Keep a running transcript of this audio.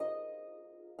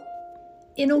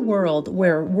In a world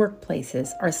where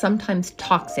workplaces are sometimes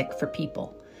toxic for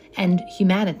people and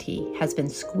humanity has been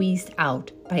squeezed out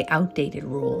by outdated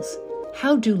rules,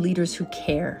 how do leaders who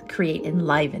care create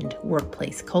enlivened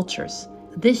workplace cultures?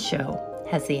 This show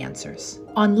has the answers.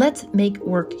 On Let's Make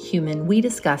Work Human, we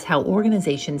discuss how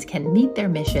organizations can meet their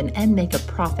mission and make a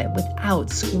profit without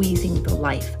squeezing the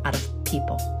life out of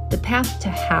people. The path to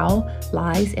how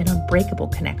lies in unbreakable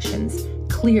connections,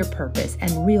 clear purpose,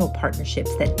 and real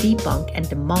partnerships that debunk and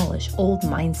demolish old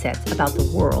mindsets about the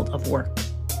world of work.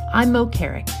 I'm Mo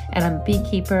Carrick, and I'm a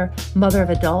beekeeper, mother of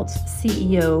adults,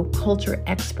 CEO, culture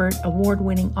expert,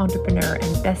 award-winning entrepreneur,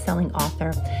 and best-selling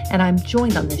author. And I'm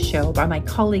joined on this show by my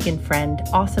colleague and friend,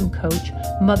 awesome coach,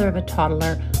 mother of a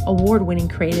toddler, award-winning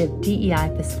creative DEI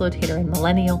facilitator, and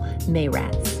millennial May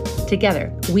Rats.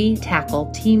 Together, we tackle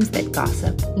teams that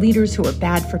gossip, leaders who are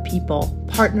bad for people,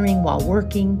 partnering while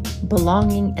working,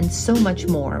 belonging, and so much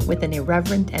more with an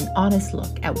irreverent and honest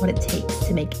look at what it takes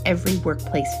to make every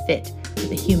workplace fit for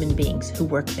the human beings who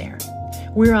work there.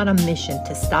 We're on a mission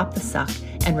to stop the suck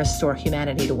and restore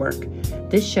humanity to work.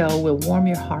 This show will warm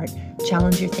your heart,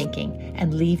 challenge your thinking,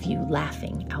 and leave you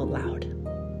laughing out loud.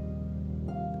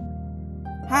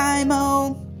 Hi,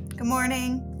 Mo. Good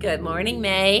morning. Good morning,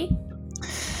 May.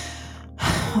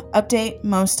 Update,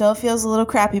 Mo still feels a little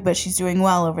crappy, but she's doing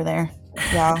well over there.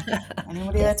 Yeah.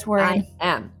 Anybody that's worried? I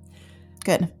am.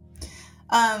 Good.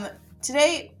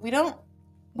 Today,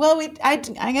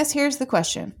 I guess here's the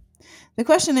question. The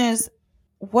question is,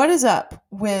 what is up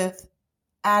with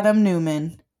Adam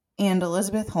Neumann and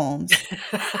Elizabeth Holmes?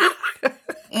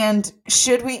 And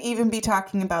should we even be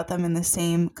talking about them in the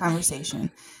same conversation?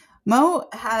 Mo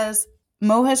has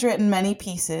written many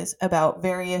pieces about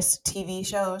various TV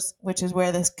shows, which is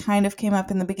where this kind of came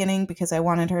up in the beginning because I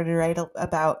wanted her to write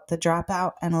about The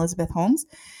Dropout and Elizabeth Holmes,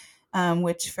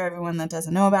 which for everyone that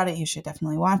doesn't know about it, you should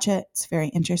definitely watch it. It's very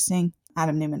interesting.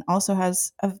 Adam Neumann also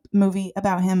has a movie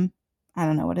about him. I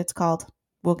don't know what it's called.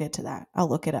 We'll get to that. I'll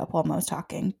look it up while Mo's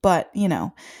talking. But,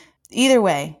 either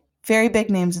way, very big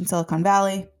names in Silicon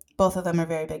Valley. Both of them are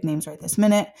very big names right this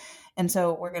minute. And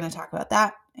so we're going to talk about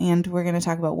that. And we're going to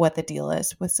talk about what the deal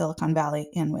is with Silicon Valley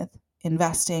and with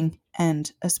investing,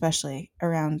 and especially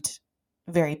around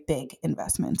very big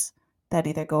investments that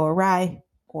either go awry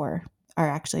or are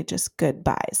actually just good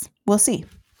buys. We'll see.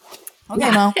 Okay,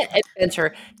 Mo.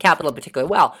 Venture capital in particular.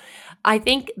 Well, I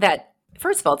think that,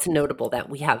 first of all, it's notable that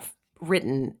we have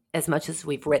written as much as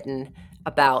we've written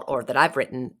about, or that I've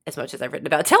written as much as I've written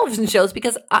about television shows,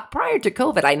 because prior to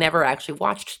COVID, I never actually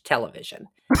watched television.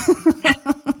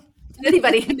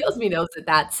 Anybody who knows me knows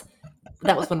that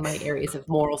was one of my areas of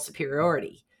moral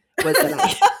superiority, was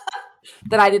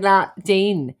that I did not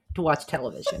deign to watch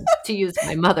television, to use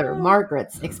my mother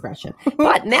Margaret's expression.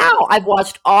 But now I've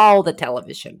watched all the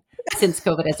television since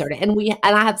COVID has started, and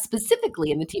I have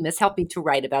specifically, and the team has helped me to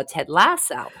write about Ted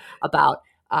Lasso, about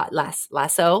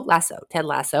Ted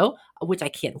Lasso, which I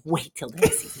can't wait till the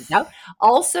next season's out.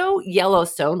 Also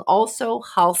Yellowstone, also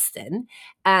Halston,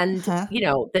 and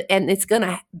and it's going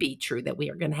to be true that we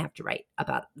are going to have to write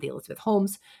about the Elizabeth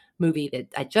Holmes movie that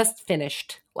I just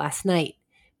finished last night.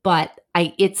 But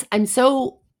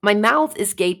my mouth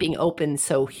is gaping open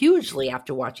so hugely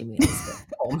after watching the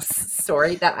Elizabeth Holmes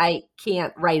story that I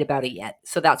can't write about it yet.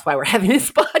 So that's why we're having this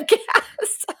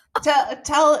podcast.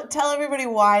 Tell everybody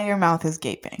why your mouth is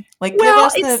gaping.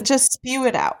 Just spew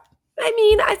it out. I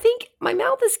mean, I think my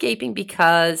mouth is gaping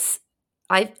because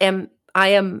I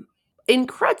am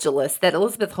incredulous that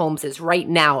Elizabeth Holmes is right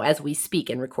now, as we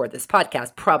speak and record this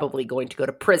podcast, probably going to go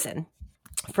to prison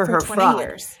for her 20 fraud.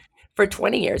 years. For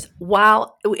 20 years.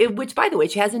 Which, by the way,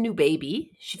 she has a new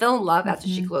baby. She fell in love after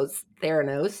she closed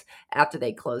Theranos, after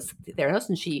they closed Theranos,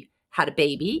 and she had a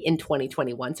baby in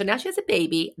 2021. So now she has a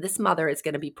baby. This mother is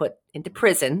going to be put into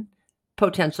prison,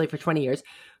 potentially for 20 years,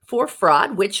 for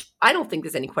fraud, which I don't think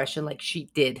there's any question. Like, she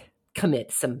did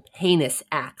commit some heinous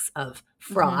acts of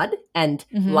fraud and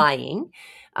lying.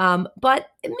 But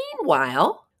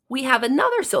meanwhile, we have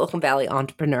another Silicon Valley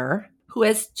entrepreneur who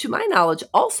has, to my knowledge,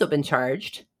 also been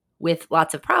charged with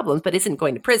lots of problems, but isn't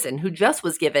going to prison, who just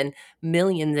was given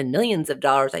millions and millions of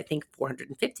dollars, I think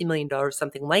 $450 million,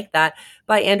 something like that,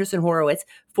 by Andreessen Horowitz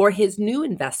for his new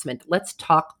investment. Let's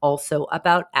talk also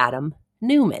about Adam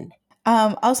Neumann.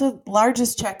 Also,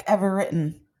 largest check ever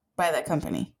written by that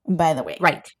company, by the way.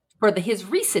 Right. For their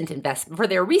recent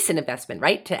investment,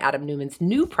 right, to Adam Neumann's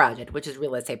new project, which is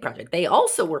real estate project. They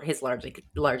also were his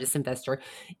largest investor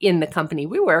in the company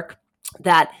WeWork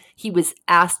that he was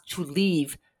asked to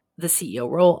leave the CEO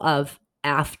role of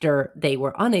after they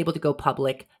were unable to go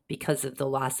public because of the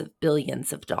loss of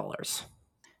billions of dollars.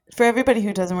 For everybody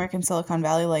who doesn't work in Silicon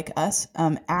Valley like us,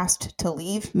 asked to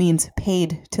leave means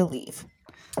paid to leave.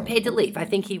 Paid to leave. I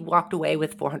think he walked away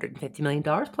with $450 million,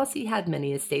 plus he had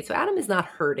many estates. So Adam is not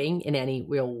hurting in any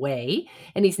real way.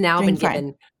 And he's now Doing been fine.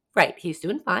 given, right, he's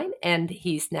doing fine. And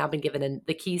he's now been given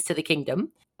the keys to the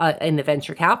kingdom in the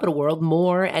venture capital world,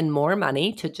 more and more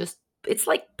money to just, it's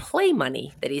like play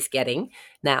money that he's getting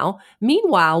now.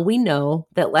 Meanwhile, we know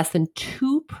that less than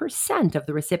 2% of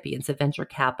the recipients of venture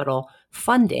capital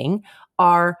funding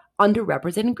are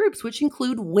underrepresented groups, which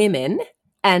include women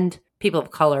and people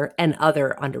of color and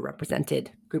other underrepresented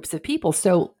groups of people.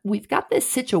 So we've got this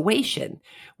situation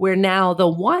where now the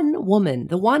one woman,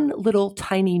 the one little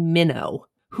tiny minnow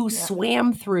who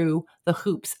swam through the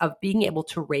hoops of being able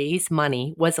to raise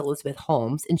money was Elizabeth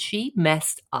Holmes, and she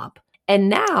messed up. And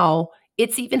now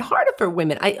it's even harder for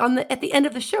women. At the end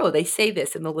of the show, they say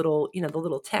this in the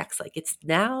little text, like it's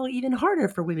now even harder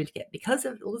for women to get because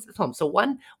of Elizabeth Holmes. So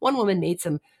one woman made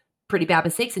some pretty bad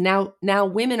mistakes, and now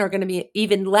women are going to be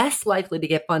even less likely to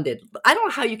get funded. I don't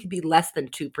know how you could be less than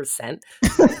 2%.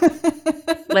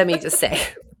 Let me just say.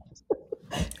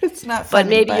 It's not funny, but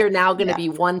maybe you're now going to be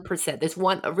 1%. There's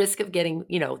a risk of getting,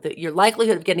 your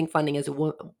likelihood of getting funding as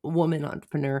a woman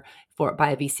entrepreneur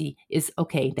by a VC is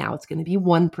okay. Now it's going to be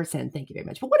 1%. Thank you very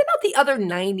much. But what about the other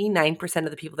 99% of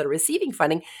the people that are receiving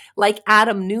funding, like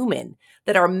Adam Neumann,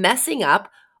 that are messing up,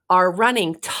 are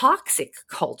running toxic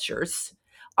cultures,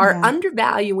 are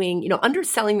undervaluing,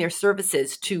 underselling their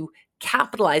services to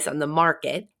capitalize on the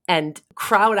market and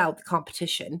crowd out the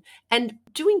competition, and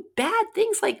doing bad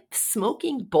things like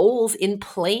smoking bowls in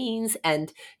planes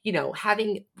and,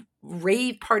 having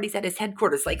rave parties at his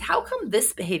headquarters? Like, how come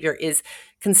this behavior is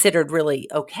considered really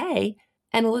okay,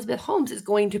 and Elizabeth Holmes is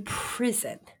going to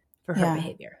prison for her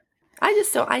behavior? I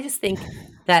just think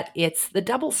that it's the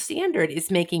double standard is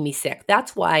making me sick.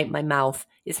 That's why my mouth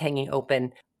is hanging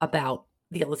open about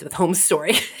the Elizabeth Holmes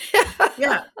story.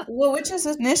 Yeah. Well, which is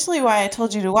initially why I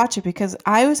told you to watch it, because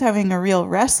I was having a real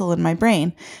wrestle in my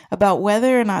brain about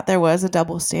whether or not there was a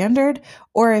double standard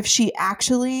or if she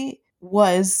actually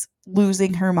was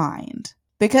losing her mind.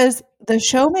 Because the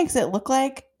show makes it look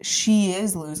like she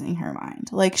is losing her mind.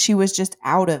 Like she was just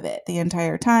out of it the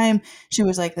entire time. She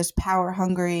was like this power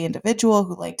hungry individual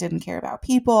who like didn't care about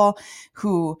people,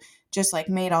 who just like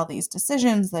made all these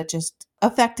decisions that just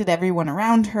affected everyone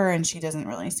around her, and she doesn't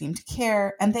really seem to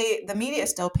care. And the media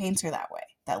still paints her that way,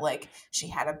 that like she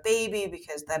had a baby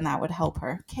because then that would help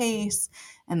her case.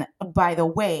 And by the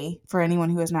way, for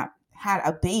anyone who has not had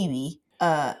a baby,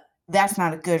 that's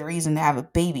not a good reason to have a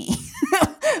baby.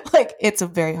 Like it's a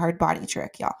very hard body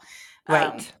trick, y'all.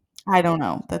 Right. I don't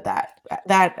know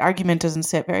that argument doesn't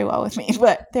sit very well with me,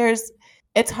 but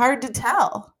it's hard to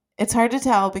tell. It's hard to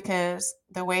tell because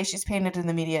the way she's painted in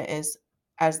the media is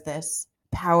as this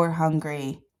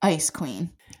power-hungry ice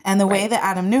queen. And the way that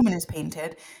Adam Neumann is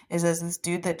painted is as this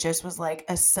dude that just was like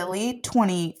a silly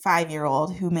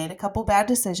 25-year-old who made a couple bad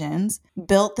decisions,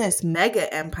 built this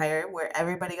mega empire where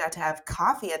everybody got to have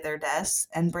coffee at their desks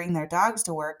and bring their dogs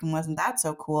to work, and wasn't that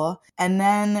so cool? And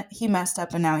then he messed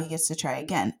up and now he gets to try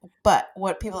again. But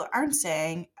what people aren't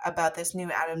saying about this new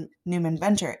Adam Neumann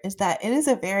venture is that it is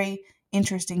a very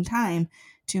interesting time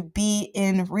to be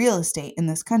in real estate in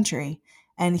this country.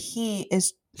 And he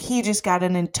just got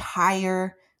an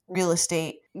entire real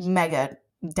estate mega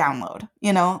download,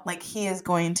 like he is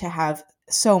going to have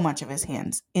so much of his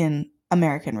hands in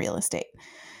American real estate,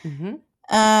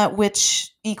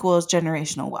 which equals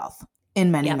generational wealth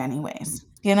in many, many ways,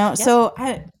 So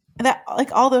that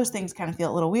like all those things kind of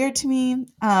feel a little weird to me.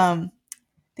 The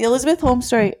Elizabeth Holmes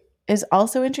story is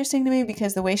also interesting to me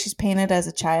because the way she's painted as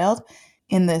a child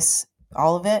in this,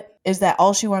 all of it, is that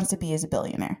all she wants to be is a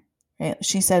billionaire. Right?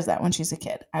 She says that when she's a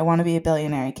kid. I want to be a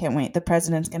billionaire. I can't wait. The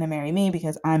president's going to marry me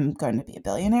because I'm going to be a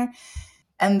billionaire.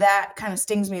 And that kind of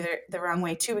stings me the wrong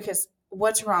way too, because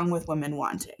what's wrong with women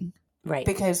wanting? Right.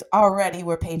 Because already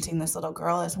we're painting this little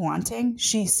girl as wanting.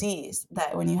 She sees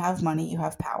that when you have money, you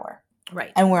have power.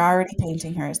 Right. And we're already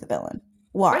painting her as the villain.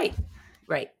 Why?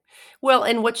 Right. Well,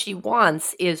 and what she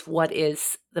wants is what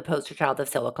is the poster child of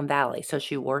Silicon Valley. So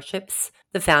she worships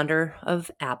the founder of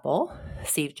Apple,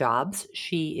 Steve Jobs.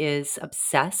 She is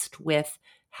obsessed with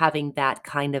having that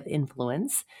kind of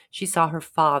influence. She saw her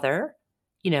father,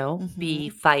 be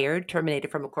fired,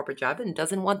 terminated from a corporate job, and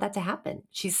doesn't want that to happen.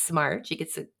 She's smart. She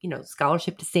gets a,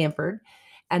 scholarship to Stanford.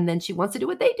 And then she wants to do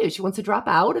what they do. She wants to drop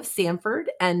out of Stanford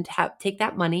and take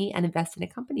that money and invest in a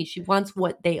company. She wants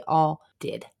what they all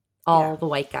did. All the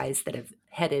white guys that have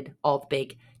headed all the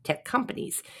big tech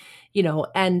companies.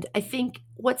 And I think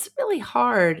what's really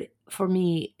hard for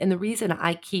me, and the reason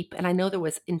I keep, and I know there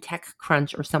was in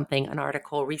TechCrunch or something, an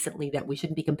article recently that we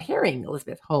shouldn't be comparing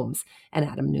Elizabeth Holmes and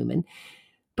Adam Newman,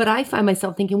 but I find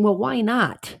myself thinking, well, why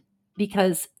not?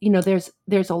 Because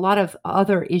there's a lot of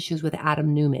other issues with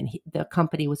Adam Newman. The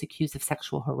company was accused of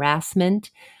sexual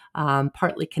harassment,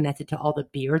 partly connected to all the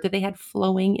beer that they had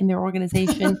flowing in their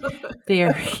organization.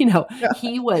 There,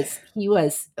 he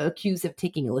was accused of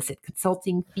taking illicit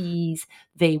consulting fees.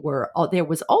 There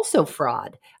was also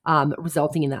fraud,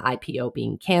 resulting in the IPO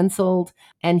being canceled.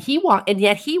 And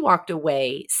yet he walked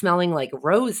away smelling like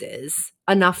roses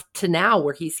enough to now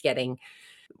where he's getting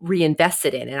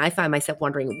reinvested in. And I find myself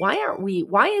wondering,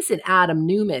 why isn't Adam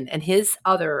Newman and his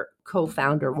other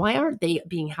co-founder, why aren't they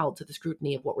being held to the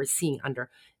scrutiny of what we're seeing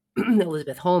under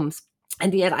Elizabeth Holmes?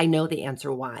 And yet I know the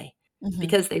answer why.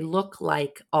 Because they look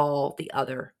like all the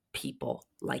other people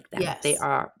like them. Yes.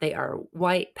 They are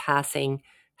white passing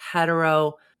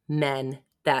hetero men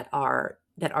that are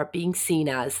being seen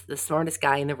as the smartest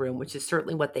guy in the room, which is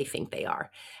certainly what they think they are.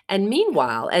 And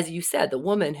meanwhile, as you said, the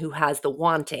woman who has the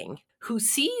wanting, who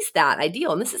sees that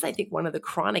ideal, and this is, I think, one of the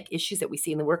chronic issues that we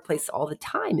see in the workplace all the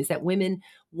time, is that women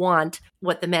want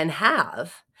what the men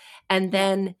have. And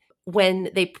then when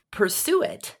they pursue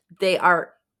it, they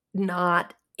are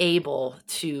not able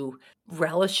to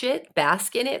relish it,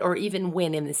 bask in it, or even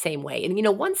win in the same way.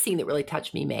 And one scene that really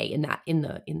touched me, May, in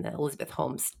the Elizabeth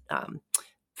Holmes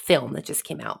film that just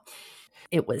came out,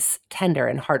 it was tender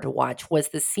and hard to watch, was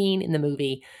the scene in the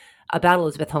movie about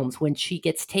Elizabeth Holmes when she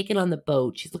gets taken on the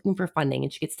boat. She's looking for funding,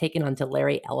 and she gets taken onto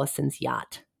Larry Ellison's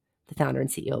yacht, the founder and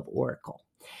CEO of Oracle.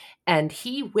 And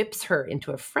he whips her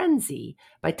into a frenzy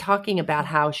by talking about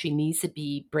how she needs to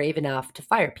be brave enough to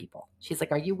fire people. She's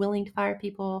like, "Are you willing to fire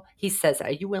people?" He says,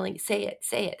 "Are you willing? Say it,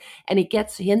 say it." And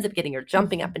he ends up getting her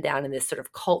jumping up and down in this sort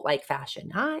of cult-like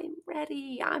fashion. I'm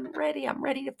ready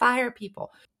to fire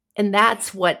people. And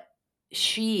that's what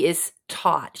she is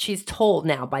taught. She's told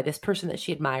now by this person that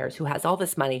she admires, who has all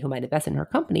this money, who might invest in her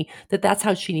company, that that's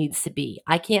how she needs to be.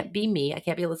 I can't be me. I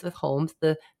can't be Elizabeth Holmes,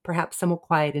 the perhaps somewhat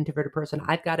quiet, introverted person.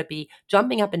 I've got to be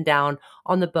jumping up and down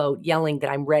on the boat, yelling that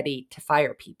I'm ready to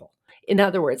fire people. In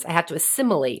other words, I have to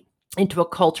assimilate into a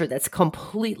culture that's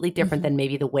completely different than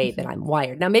maybe the way that I'm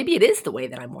wired. Now, maybe it is the way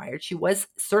that I'm wired. She was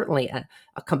certainly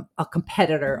a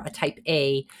competitor, a type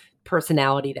A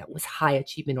personality that was high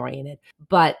achievement oriented.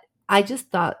 But I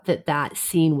just thought that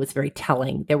scene was very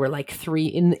telling. There were like three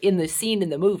in the scene in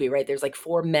the movie, right? There's like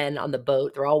four men on the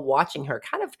boat. They're all watching her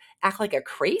kind of act like a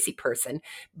crazy person,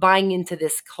 buying into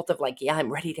this cult of like, yeah, I'm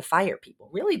ready to fire people.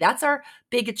 Really? That's our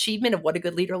big achievement of what a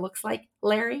good leader looks like,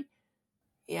 Larry?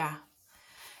 Yeah.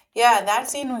 Yeah, that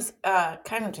scene was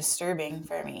kind of disturbing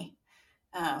for me.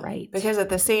 Right. Because at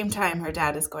the same time, her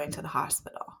dad is going to the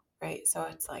hospital, right? So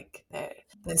it's like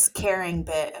this caring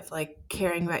bit of like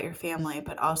caring about your family,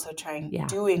 but also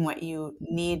doing what you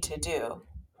need to do.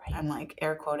 Right. I'm like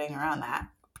air quoting around that,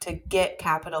 to get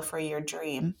capital for your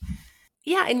dream.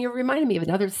 Yeah, and you're reminding me of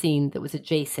another scene that was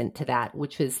adjacent to that,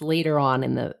 which was later on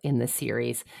in the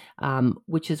series,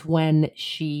 which is when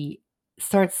she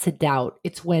starts to doubt.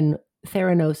 It's when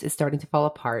Theranos is starting to fall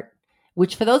apart,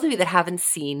 which, for those of you that haven't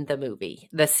seen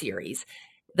the series,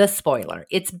 the spoiler,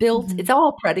 it's built, it's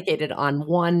all predicated on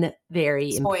one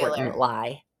very important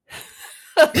lie,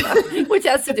 which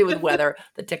has to do with whether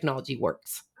the technology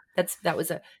works. That was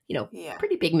a,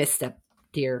 pretty big misstep,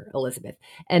 dear Elizabeth.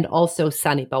 And also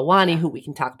Sunny Balwani, who we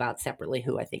can talk about separately,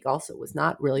 who I think also was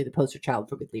not really the poster child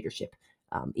for good leadership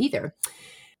either,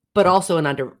 but also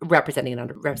representing an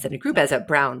underrepresented group as a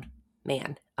brown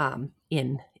man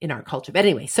in our culture. But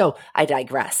anyway, so I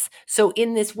digress. So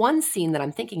in this one scene that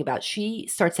I'm thinking about, she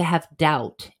starts to have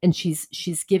doubt, and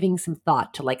she's giving some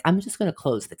thought to like, I'm just going to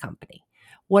close the company.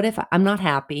 What if I'm not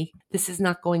happy? This is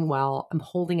not going well. I'm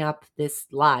holding up this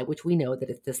lie, which we know that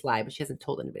it's this lie, but she hasn't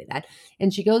told anybody that.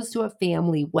 And she goes to a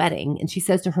family wedding, and she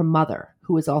says to her mother,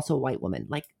 who is also a white woman,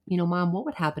 like, Mom, what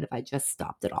would happen if I just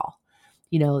stopped it all?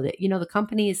 The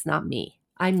company is not me.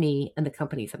 I'm me, and the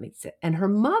company is something. And her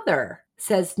mother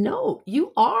says, no,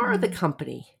 you are the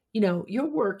company. Your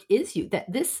work is you.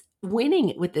 That this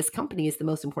winning with this company is the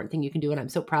most important thing you can do. And I'm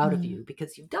so proud of you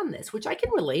because you've done this, which I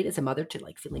can relate as a mother to,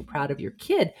 like feeling proud of your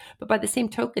kid. But by the same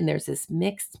token, there's this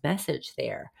mixed message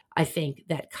there, I think,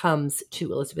 that comes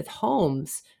to Elizabeth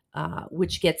Holmes,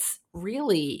 which gets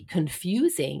really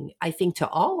confusing, I think, to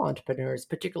all entrepreneurs,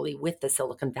 particularly with the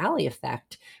Silicon Valley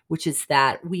effect, which is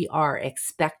that we are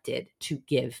expected to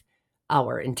give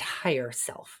our entire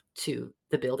self to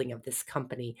the building of this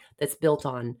company that's built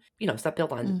on, it's not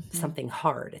built on something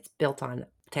hard. It's built on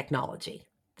technology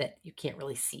that you can't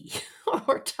really see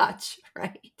or touch,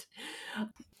 right?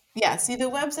 Yeah. See, the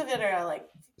webs of it are like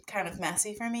kind of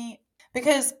messy for me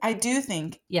because I do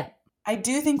think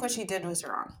what she did was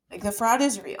wrong. Like the fraud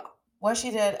is real. What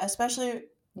she did, especially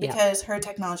because her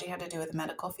technology had to do with the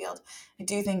medical field, I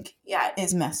do think, it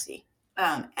is messy.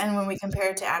 And when we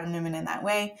compare it to Adam Neumann in that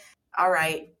way, all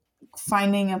right,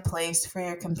 finding a place for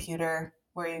your computer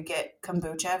where you get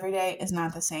kombucha every day is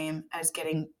not the same as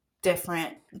getting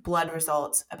different blood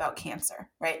results about cancer,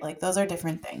 right? Like those are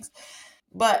different things.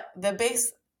 But the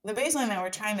baseline that we're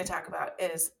trying to talk about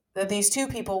is that these two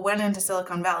people went into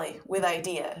Silicon Valley with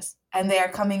ideas and they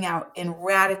are coming out in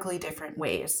radically different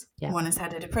ways. Yeah. One is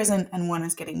headed to prison and one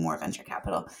is getting more venture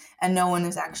capital. And no one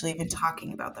is actually even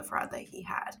talking about the fraud that he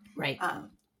had. Right.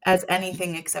 As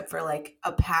anything except for like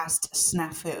a past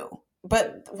snafu.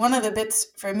 But one of the bits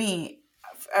for me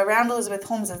around Elizabeth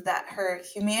Holmes is that her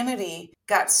humanity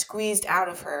got squeezed out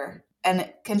of her. And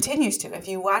it continues to. If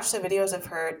you watch the videos of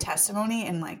her testimony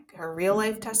and like her real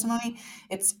life testimony,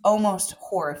 it's almost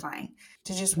horrifying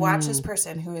to just watch this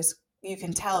person who is, you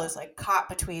can tell, is like caught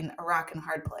between a rock and a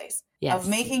hard place of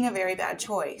making a very bad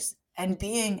choice and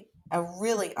being a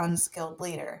really unskilled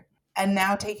leader and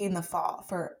now taking the fall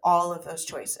for all of those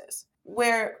choices.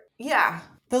 Where,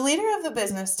 the leader of the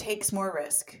business takes more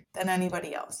risk than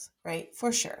anybody else, right?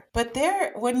 For sure. But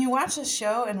when you watch the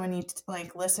show and when you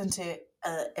like listen to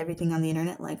everything on the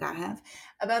internet like I have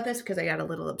about this, because I got a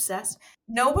little obsessed,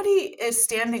 nobody is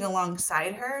standing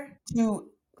alongside her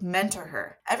to mentor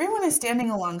her. Everyone is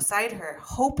standing alongside her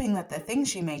hoping that the thing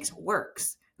she makes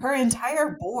works. Her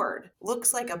entire board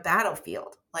looks like a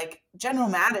battlefield. Like General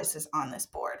Mattis is on this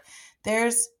board.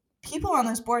 There's people on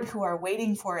this board who are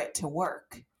waiting for it to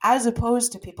work, as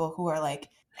opposed to people who are like,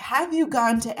 have you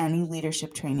gone to any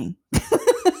leadership training?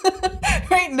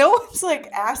 Right? No one's like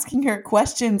asking her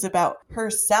questions about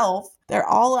herself. They're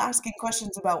all asking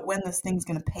questions about when this thing's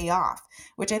going to pay off,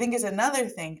 which I think is another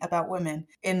thing about women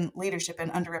in leadership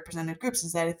and underrepresented groups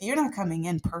is that if you're not coming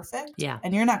in perfect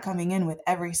and you're not coming in with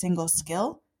every single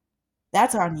skill,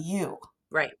 that's on you.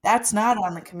 Right. That's not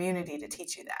on the community to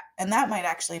teach you that. And that might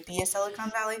actually be a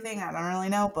Silicon Valley thing. I don't really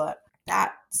know, but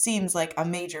that seems like a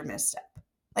major misstep.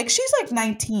 Like she's like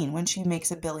 19 when she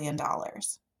makes $1 billion.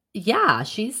 Yeah,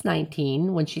 she's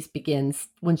 19 when she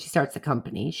starts the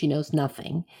company. She knows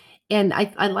nothing. And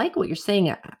I like what you're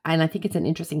saying. And I think it's an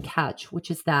interesting catch, which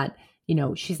is that,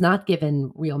 she's not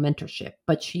given real mentorship,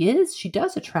 but she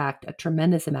does attract a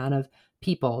tremendous amount of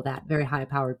people, that very high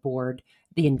powered board,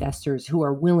 the investors who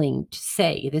are willing to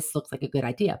say, this looks like a good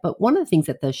idea. But one of the things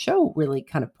that the show really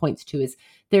kind of points to is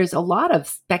there's a lot of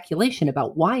speculation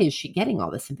about why is she getting all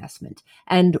this investment.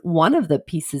 And one of the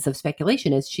pieces of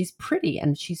speculation is she's pretty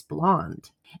and she's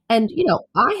blonde. And,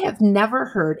 I have never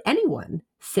heard anyone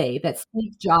say that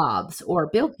Steve Jobs or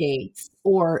Bill Gates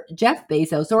or Jeff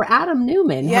Bezos or Adam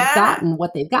Neumann have gotten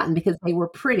what they've gotten because they were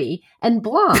pretty and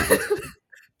blonde.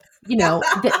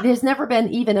 There's never been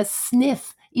even a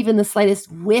sniff, even the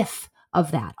slightest whiff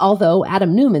of that. Although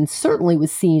Adam Neumann certainly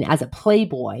was seen as a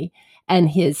playboy, and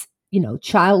his,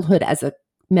 childhood as a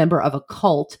member of a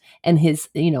cult and his,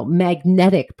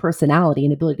 magnetic personality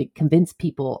and ability to convince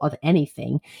people of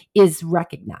anything is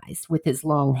recognized with his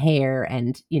long hair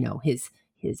and,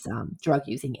 his drug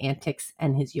using antics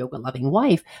and his yoga loving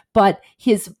wife. But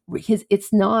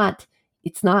it's not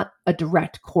a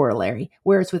direct corollary.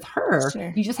 Whereas with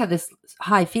her, you just have this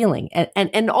high feeling.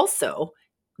 And also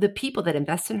the people that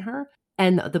invest in her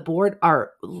and the board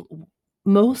are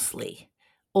mostly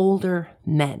older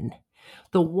men.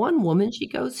 The one woman she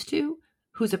goes to,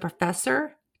 who's a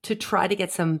professor, to try to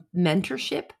get some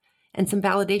mentorship and some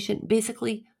validation,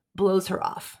 basically blows her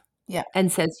off. Yeah.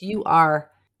 And says, you are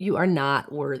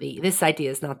not worthy. This idea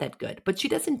is not that good. But she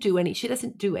doesn't do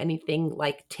anything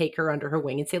like take her under her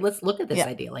wing and say, let's look at this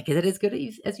idea. Like, is it as good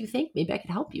as you think? Maybe I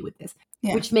can help you with this.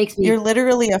 Yeah. Which makes me... You're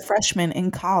literally a freshman in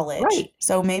college. Right.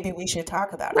 So maybe we should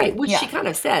talk about it. Right. Which she kind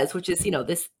of says, which is,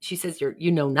 she says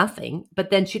you know nothing, but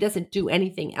then she doesn't do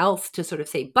anything else to sort of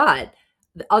say, but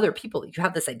the other people, you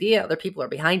have this idea, other people are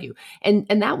behind you. And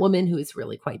that woman who is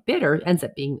really quite bitter ends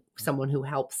up being someone who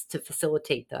helps to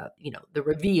facilitate the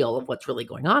reveal of what's really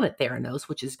going on at Theranos,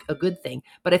 which is a good thing.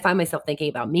 But I find myself thinking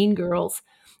about Mean Girls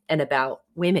and about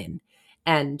women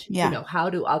and, how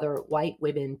do other white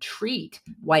women treat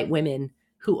white women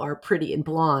who are pretty and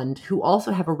blonde, who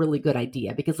also have a really good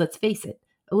idea? Because let's face it,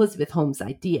 Elizabeth Holmes'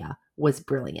 idea was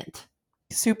brilliant.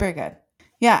 Super good.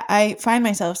 Yeah, I find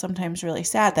myself sometimes really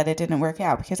sad that it didn't work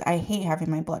out because I hate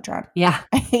having my blood drawn. Yeah.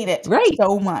 I hate it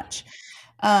so much.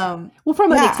 Well,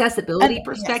 from an accessibility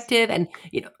perspective, and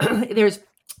there's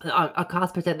a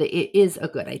cost percent, it is a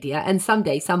good idea. And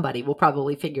someday somebody will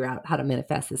probably figure out how to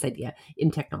manifest this idea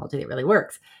in technology that really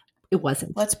works. It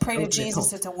wasn't. Let's pray to Elizabeth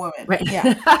Jesus Holmes. it's a woman. Right.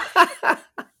 Yeah.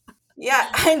 Yeah.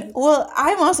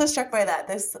 I'm also struck by that.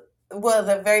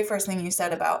 The very first thing you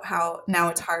said about how now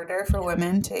it's harder for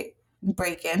women to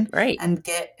break in Right. and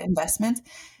get investments.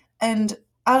 And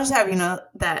I'll just have you know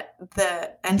that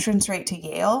the entrance rate to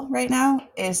Yale right now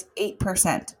is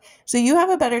 8%. So you have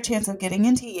a better chance of getting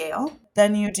into Yale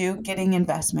than you do getting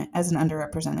investment as an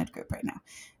underrepresented group right now.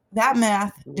 That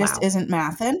math just Wow. isn't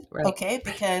mathin', Right. okay?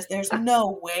 Because there's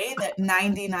no way that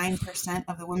 99%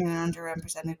 of the women in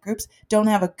underrepresented groups don't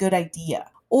have a good idea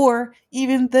or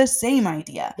even the same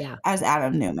idea Yeah. as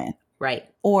Adam Neumann Right.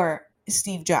 or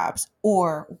Steve Jobs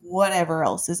or whatever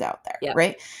else is out there, Yep.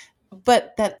 right?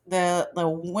 But that the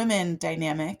women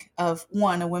dynamic of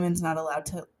one, a woman's not allowed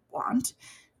to want.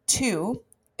 Two,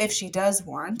 if she does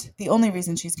want, the only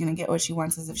reason she's going to get what she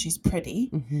wants is if she's pretty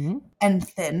Mm-hmm. and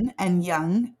thin and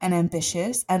young and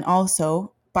ambitious and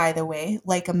also, by the way,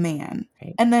 like a man.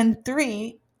 Right. And then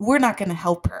three, we're not going to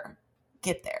help her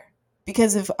get there.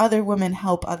 Because if other women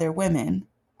help other women,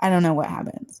 I don't know what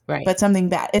happens. Right. But something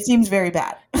bad. It seems very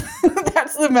bad.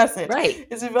 That's the message. Right.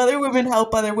 Is if other women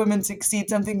help other women succeed,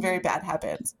 something very bad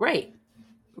happens. Right.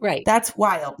 Right. That's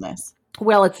wildness.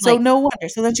 Well, it's So like, no wonder.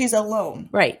 So then she's alone.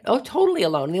 right. Oh, totally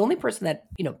alone. The only person that,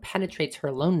 penetrates her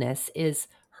aloneness is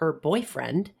her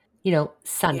boyfriend,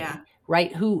 Sonny, Yeah.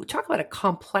 right? Who, talk about a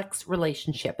complex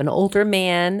relationship, an older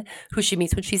man who she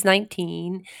meets when she's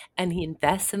 19, and he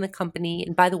invests in the company.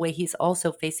 And by the way, he's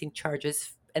also facing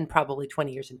charges and probably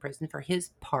 20 years in prison for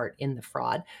his part in the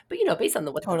fraud. But, based on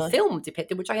what Totally. the film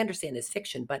depicted, which I understand is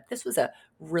fiction, but this was a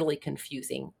really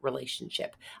confusing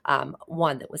relationship.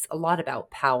 One that was a lot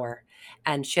about power,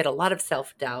 and she had a lot of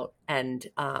self-doubt and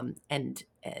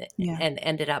Yeah.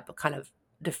 ended up kind of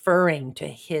deferring to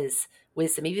his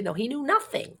wisdom, even though he knew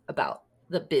nothing about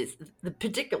the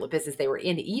particular business they were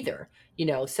in either,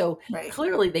 so Right.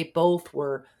 clearly they both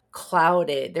were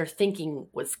clouded. Their thinking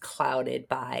was clouded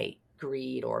by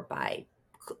greed or by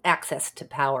access to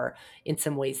power in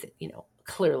some ways that,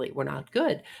 clearly were not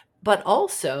good. But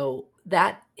also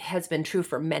that has been true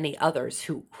for many others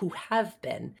who have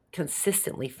been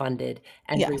consistently funded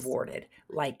and Yes. rewarded,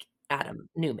 like Adam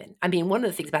Neumann. I mean, one of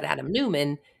the things about Adam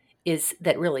Neumann is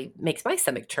that really makes my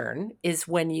stomach turn is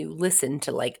when you listen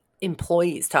to like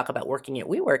employees talk about working at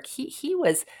WeWork. He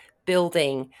was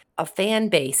building a fan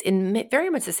base in very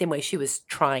much the same way she was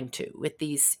trying to, with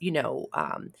these,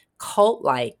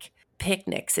 cult-like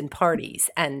picnics and parties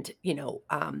and,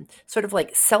 sort of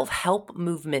like self-help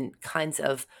movement kinds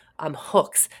of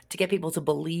hooks to get people to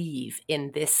believe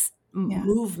in this Yeah.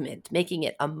 movement, making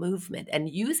it a movement and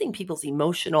using people's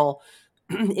emotional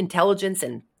intelligence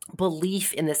and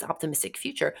belief in this optimistic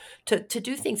future to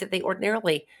do things that they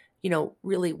ordinarily,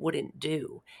 really wouldn't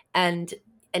do. And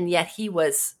yet he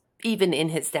was, even in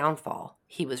his downfall,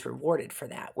 he was rewarded for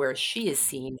that, whereas she is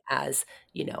seen as,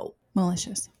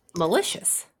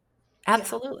 Malicious.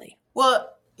 Absolutely.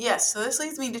 Well, yes. So this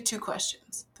leads me to two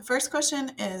questions. The first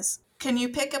question is, can you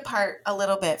pick apart a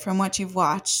little bit from what you've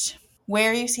watched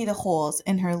where you see the holes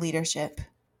in her leadership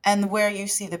and where you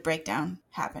see the breakdown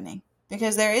happening?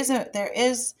 Because there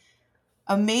is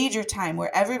a major time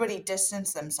where everybody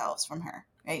distanced themselves from her,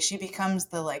 right? She becomes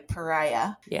the like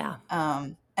pariah. Yeah.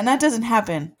 And that doesn't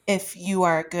happen if you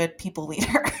are a good people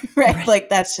leader, right? Like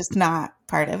that's just not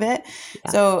part of it.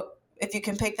 Yeah. So if you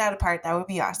can pick that apart, that would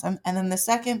be awesome. And then the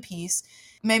second piece,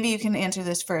 maybe you can answer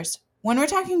this first. When we're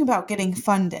talking about getting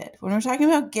funded, when we're talking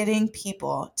about getting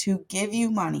people to give you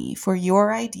money for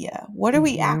your idea, what are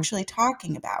we actually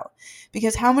talking about?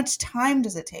 Because how much time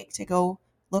does it take to go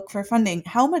look for funding?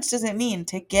 How much does it mean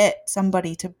to get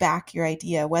somebody to back your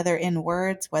idea, whether in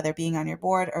words, whether being on your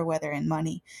board, or whether in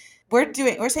money? We're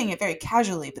saying it very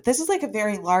casually, but this is like a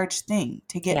very large thing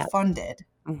to get funded.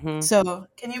 Mm-hmm. So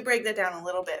can you break that down a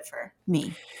little bit for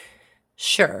me?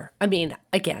 Sure. I mean,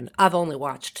 again, I've only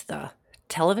watched the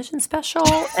television special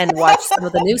and watched some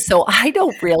of the news, so I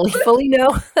don't really fully know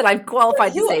that I'm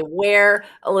qualified to say where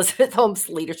Elizabeth Holmes'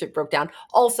 leadership broke down.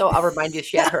 Also, I'll remind you,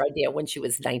 she had her idea when she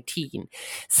was 19,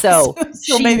 so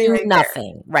she maybe knew right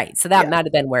nothing, right? So that might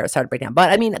have been where it started to break down.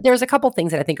 But I mean, there's a couple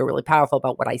things that I think are really powerful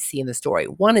about what I see in the story.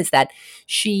 One is that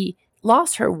she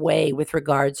lost her way with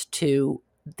regards to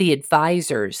the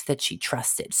advisors that she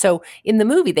trusted. So in the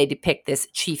movie, they depict this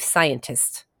chief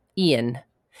scientist, Ian,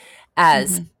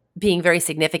 as being very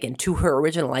significant to her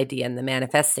original idea and the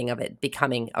manifesting of it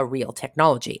becoming a real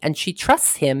technology. And she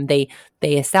trusts him. They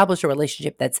establish a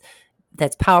relationship that's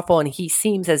that's powerful, and he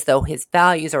seems as though his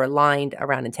values are aligned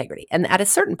around integrity. And at a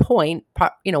certain point,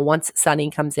 once Sonny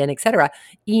comes in, etc.,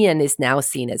 Ian is now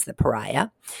seen as the pariah,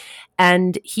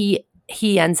 and he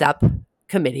ends up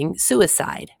committing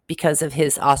suicide because of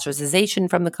his ostracization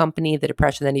from the company, the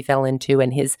depression that he fell into,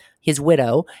 and his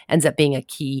widow ends up being a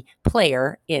key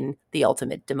player in the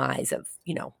ultimate demise of,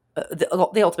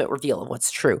 the ultimate reveal of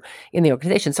what's true in the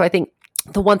organization. So I think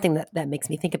the one thing that makes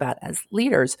me think about as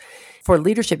leaders for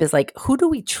leadership is like, who do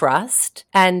we trust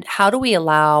and how do we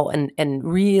allow and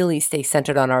really stay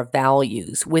centered on our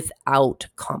values without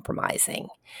compromising?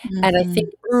 Mm-hmm. And I think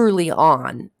early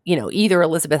on, either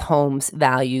Elizabeth Holmes'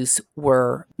 values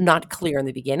were not clear in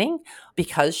the beginning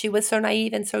because she was so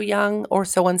naive and so young or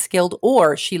so unskilled,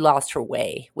 or she lost her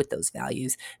way with those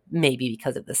values, maybe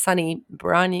because of the Sonny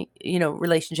Brani,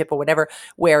 relationship or whatever,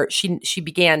 where she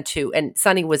began to, and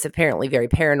Sonny was apparently very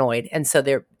paranoid. And so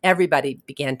everybody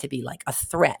began to be like a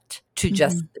threat to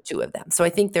just the two of them. So I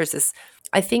think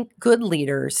I think good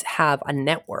leaders have a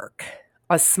network,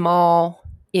 a small,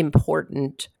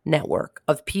 important network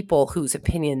of people whose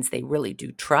opinions they really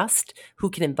do trust, who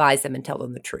can advise them and tell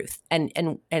them the truth.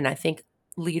 And I think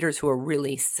leaders who are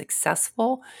really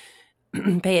successful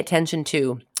pay attention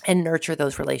to and nurture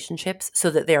those relationships so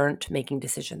that they aren't making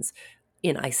decisions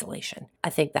in isolation. I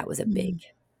think that was a big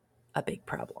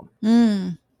problem.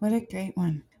 What a great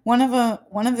one. One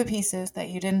of the pieces that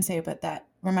you didn't say, but that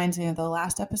reminds me of the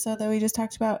last episode that we just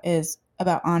talked about, is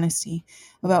about honesty,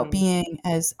 about being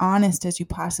as honest as you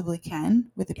possibly can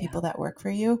with the people that work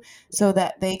for you so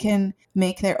that they can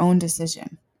make their own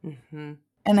decision. Mm-hmm.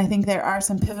 And I think there are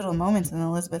some pivotal moments in the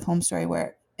Elizabeth Holmes story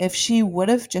where if she would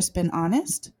have just been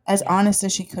honest as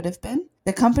she could have been,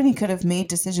 the company could have made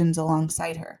decisions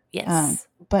alongside her. Yes.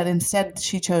 But instead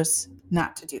she chose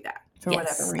not to do that for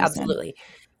whatever reason. Absolutely.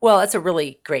 Well, that's a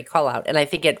really great call out. And I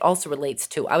think it also relates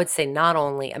to, I would say not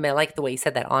only, I like the way you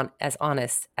said that, as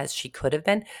honest as she could have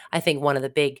been. I think one of the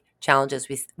big challenges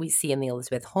we see in the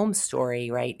Elizabeth Holmes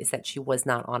story, right, is that she was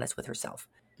not honest with herself.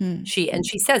 She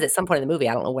says at some point in the movie,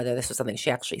 I don't know whether this was something she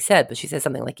actually said, but she says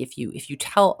something like, if you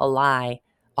tell a lie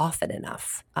often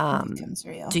enough,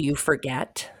 do you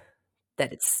forget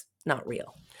that it's not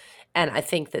real? And I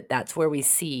think that that's where we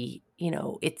see,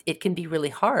 it can be really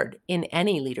hard in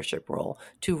any leadership role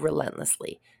to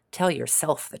relentlessly tell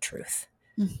yourself the truth.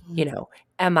 Mm-hmm.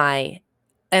 Am I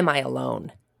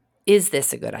alone? Is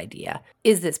this a good idea?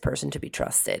 Is this person to be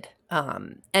trusted?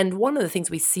 And one of the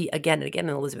things we see again and again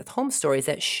in Elizabeth Holmes' story is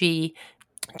that she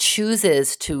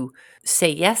chooses to say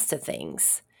yes to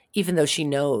things, even though she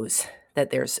knows that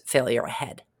there's failure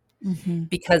ahead. Mm-hmm.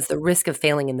 Because the risk of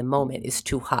failing in the moment is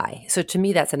too high. So to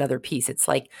me, that's another piece. It's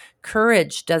like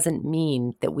courage doesn't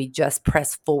mean that we just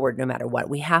press forward no matter what.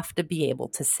 We have to be able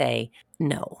to say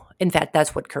no. In fact,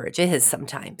 that's what courage is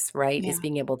sometimes, right? Is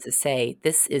being able to say,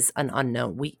 this is an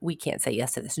unknown. We can't say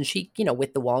yes to this. And she,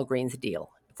 with the Walgreens deal,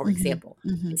 for example,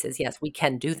 she says, yes, we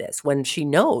can do this when she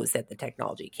knows that the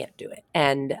technology can't do it.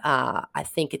 And I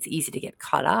think it's easy to get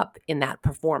caught up in that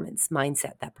performance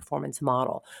mindset, that performance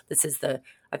model. This is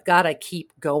I've got to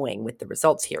keep going with the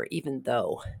results here, even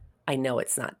though I know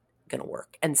it's not going to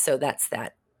work. And so that's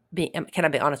that. Can I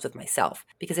be honest with myself?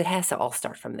 Because it has to all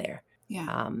start from there.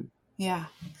 Yeah.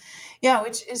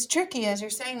 Which is tricky as you're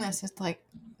saying this. It's like,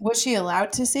 was she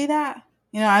allowed to say that?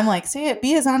 I'm like, say it,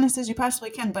 be as honest as you possibly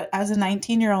can. But as a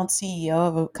 19-year-old CEO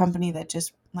of a company that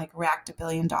just racked $1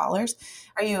 billion,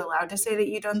 are you allowed to say that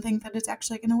you don't think that it's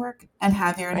actually going to work and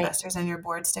have your investors and your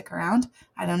board stick around?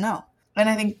 I don't know. And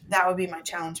I think that would be my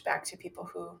challenge back to people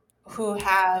who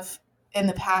have in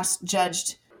the past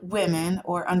judged women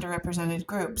or underrepresented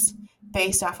groups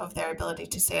based off of their ability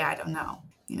to say, I don't know.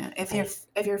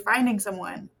 If you're finding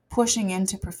someone pushing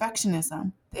into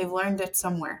perfectionism, they've learned it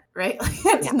somewhere, right?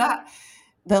 It's not.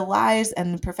 The lies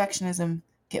and the perfectionism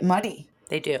get muddy.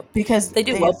 They do. Because they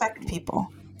affect people.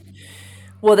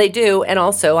 Well, they do. And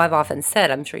also, I've often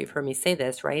said, I'm sure you've heard me say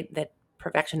this, right, that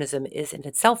perfectionism is in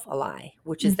itself a lie,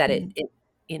 which is that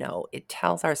it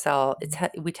tells ourselves,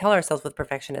 we tell ourselves with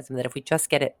perfectionism that if we just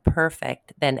get it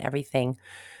perfect, then everything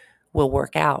will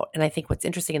work out. And I think what's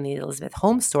interesting in the Elizabeth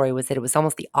Holmes story was that it was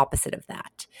almost the opposite of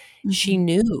that. Mm-hmm. She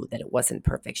knew that it wasn't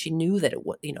perfect. She knew that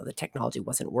the technology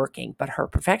wasn't working, but her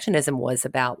perfectionism was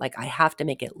about I have to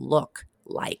make it look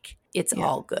like it's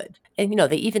all good. And,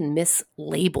 they even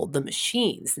mislabeled the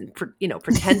machines and,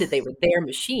 pretended they were their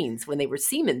machines when they were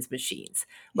Siemens machines.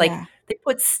 They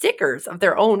put stickers of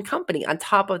their own company on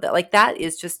top of that. That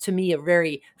is just, to me, a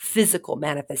very physical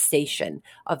manifestation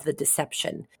of the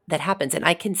deception that happens. And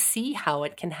I can see how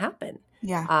it can happen.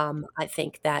 Yeah. I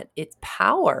think that it's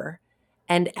power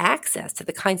And access to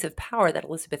the kinds of power that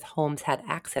Elizabeth Holmes had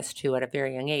access to at a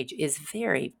very young age is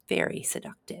very, very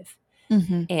seductive.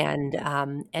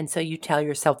 Mm-hmm. And so you tell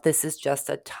yourself, this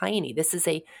is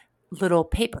a little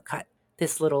paper cut,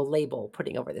 this little label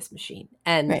putting over this machine.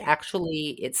 And Right.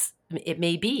 actually it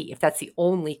may be, if that's the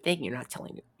only thing you're not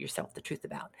telling yourself the truth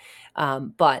about.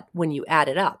 But when you add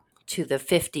it up to the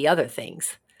 50 other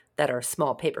things that are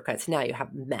small paper cuts, now you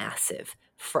have massive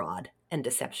fraud and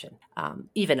deception,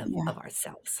 even of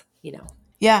ourselves,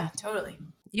 Yeah, totally.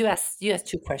 You asked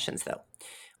 2 questions though.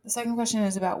 The second question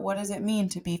is about what does it mean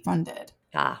to be funded?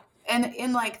 And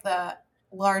in like the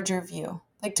larger view,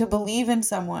 like to believe in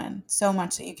someone so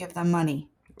much that you give them money,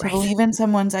 to believe in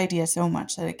someone's idea so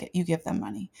much that you give them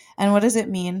money. And what does it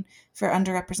mean for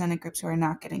underrepresented groups who are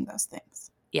not getting those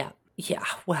things? Yeah.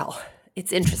 Well,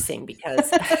 it's interesting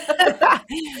because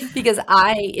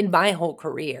in my whole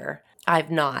career,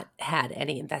 I've not had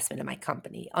any investment in my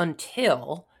company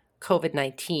until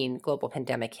COVID-19 global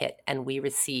pandemic hit and we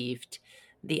received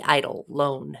the EIDL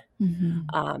loan,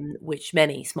 which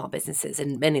many small businesses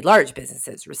and many large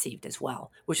businesses received as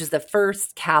well, which is the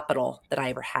first capital that I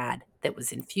ever had that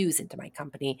was infused into my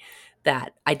company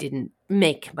that I didn't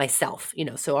make myself.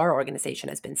 So our organization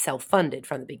has been self-funded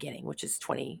from the beginning, which is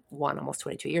 21, almost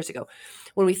 22 years ago.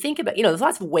 When we think about, there's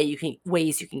lots of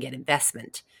ways you can get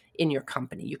investment in your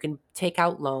company. You can take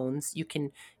out loans. You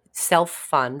can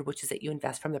self-fund, which is that you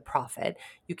invest from the profit.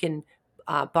 You can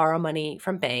borrow money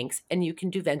from banks, and you can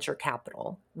do venture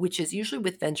capital, which is usually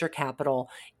with venture capital,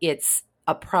 it's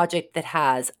a project that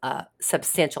has a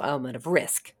substantial element of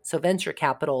risk. So venture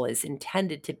capital is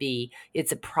intended to be,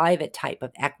 it's a private type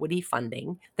of equity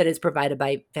funding that is provided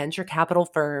by venture capital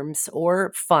firms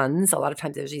or funds. A lot of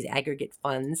times there's these aggregate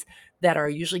funds that are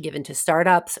usually given to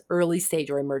startups, early stage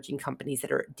or emerging companies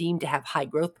that are deemed to have high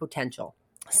growth potential.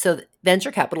 So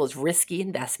venture capital is risky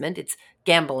investment. It's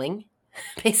gambling,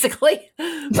 basically,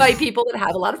 by people that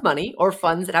have a lot of money or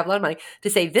funds that have a lot of money to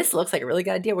say, this looks like a really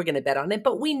good idea. We're going to bet on it.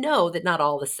 But we know that not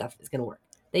all this stuff is going to work.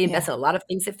 They invest in a lot of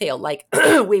things that fail, like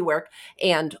WeWork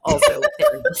and also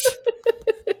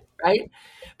right?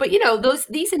 But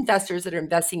these investors that are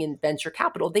investing in venture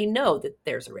capital, they know that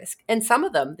there's a risk. And some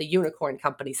of them, the unicorn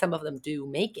companies, some of them do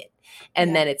make it.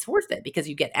 And then it's worth it because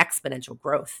you get exponential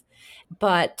growth.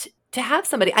 But to have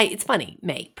somebody, it's funny,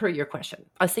 May, per your question,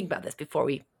 I was thinking about this before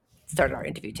we started our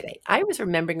interview today. I was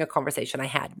remembering a conversation I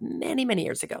had many, many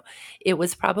years ago. It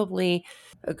was probably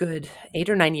a good 8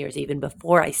 or 9 years even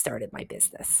before I started my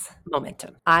business,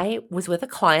 Momentum. I was with a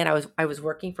client. I was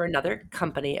working for another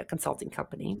company, a consulting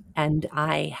company, and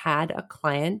I had a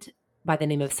client by the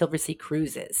name of Silversea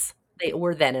Cruises. They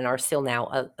were then and are still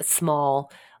now a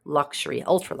small luxury,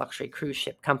 ultra luxury cruise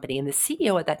ship company. And the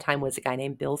CEO at that time was a guy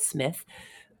named Bill Smith.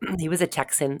 He was a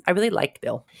Texan. I really liked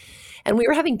Bill. And we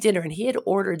were having dinner and he had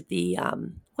ordered the,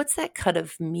 what's that cut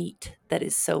of meat that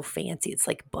is so fancy? It's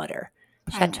like butter.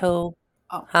 Chateau.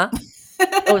 Oh. Huh?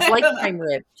 Oh, it's like prime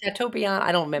rib. Chateaubriand.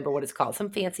 I don't remember what it's called. Some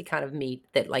fancy kind of meat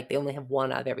that like they only have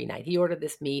one of every night. He ordered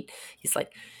this meat. He's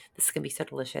like, this is going to be so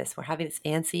delicious. We're having this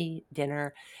fancy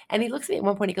dinner. And he looks at me at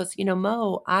one point. He goes,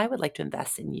 Mo, I would like to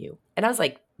invest in you. And I was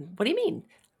like, what do you mean?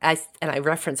 I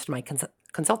referenced my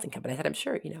consulting company. I said, I'm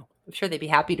sure they'd be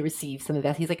happy to receive some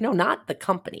investment. He's like, no, not the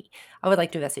company. I would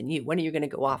like to invest in you. When are you going to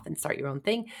go off and start your own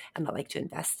thing? And I'd like to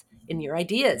invest in your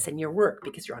ideas and your work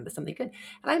because you're onto something good.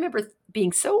 And I remember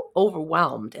being so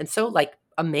overwhelmed and so like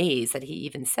amazed that he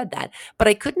even said that, but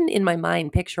I couldn't in my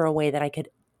mind picture a way that I could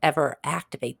ever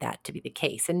activate that to be the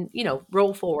case. And,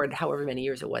 roll forward however many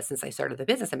years it was since I started the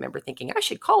business. I remember thinking I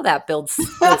should call that Bill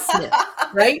Smith,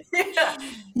 right?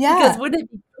 Yeah. Because wouldn't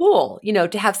it be cool,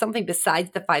 to have something besides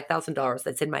the $5,000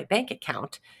 that's in my bank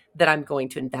account that I'm going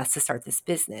to invest to start this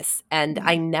business? And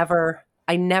I never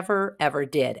ever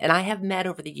did. And I have met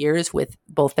over the years with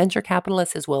both venture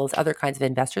capitalists as well as other kinds of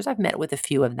investors. I've met with a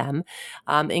few of them,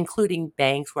 including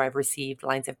banks where I've received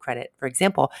lines of credit, for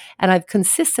example. And I've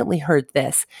consistently heard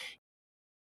this.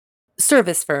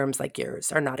 Service firms like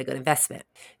yours are not a good investment.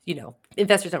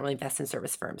 Investors don't really invest in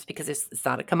service firms because it's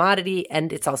not a commodity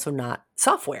and it's also not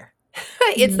software.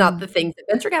 It's not the things that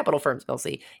venture capital firms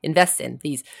mostly invest in,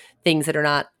 these things that are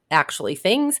not actually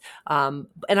things. And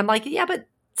I'm like, yeah, but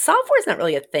software is not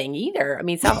really a thing either. I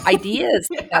mean, some ideas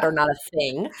that are not a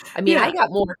thing. I mean, I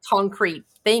got more concrete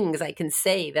things I can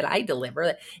say that I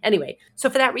deliver. Anyway, so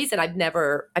for that reason, I've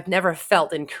never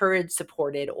felt encouraged,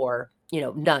 supported, or,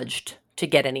 nudged to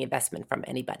get any investment from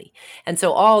anybody. And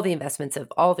so all the investments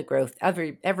of all the growth,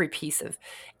 every piece of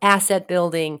asset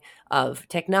building, of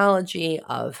technology,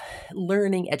 of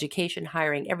learning, education,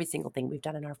 hiring, every single thing we've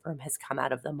done in our firm has come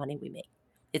out of the money we make.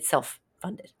 It's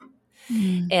self-funded.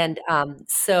 Mm. And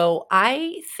so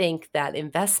I think that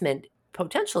investment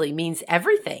potentially means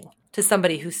everything to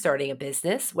somebody who's starting a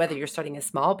business, whether you're starting a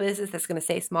small business that's going to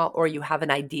stay small, or you have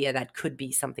an idea that could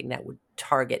be something that would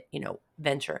target,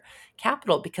 venture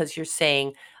capital, because you're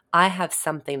saying, I have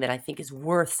something that I think is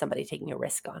worth somebody taking a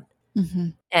risk on. Mm-hmm.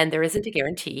 And there isn't a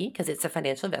guarantee because it's a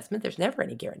financial investment. There's never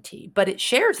any guarantee, but it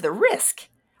shares the risk.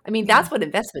 I mean, Yeah. that's what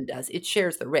investment does. It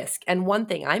shares the risk. And one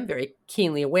thing I'm very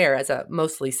keenly aware as a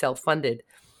mostly self-funded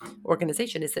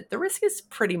organization is that the risk has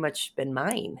pretty much been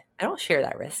mine. I don't share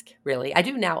that risk, really. I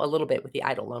do now a little bit with the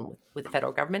EIDL loan with the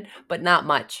federal government, but not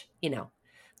much.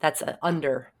 That's a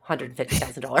under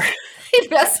 $150,000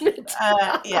 investment.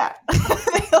 Yeah.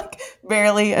 Like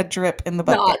barely a drip in the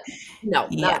bucket. No,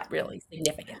 Yeah. not really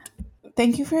significant.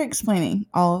 Thank you for explaining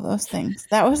all of those things.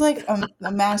 That was like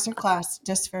a master class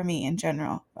just for me in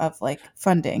general of like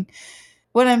funding.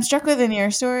 What I'm struck with in your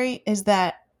story is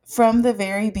that from the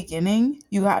very beginning,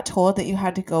 you got told that you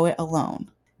had to go it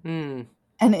alone. Mm.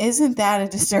 And isn't that a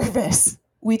disservice?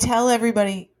 We tell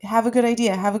everybody, have a good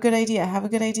idea, have a good idea, have a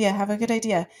good idea, have a good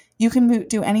idea. You can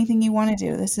do anything you want to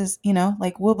do. This is,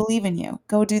 like, we'll believe in you.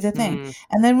 Go do the thing. Mm.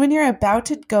 And then when you're about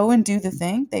to go and do the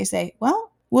thing, they say,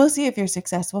 well, we'll see if you're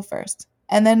successful first.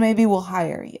 And then maybe we'll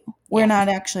hire you. We're not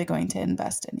actually going to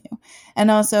invest in you.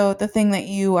 And also, the thing that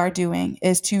you are doing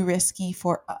is too risky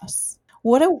for us.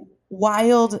 What a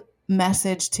wild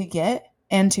message to get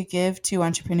and to give to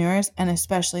entrepreneurs, and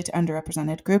especially to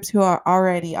underrepresented groups who are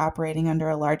already operating under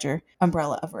a larger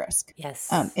umbrella of risk. Yes.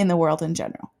 In the world in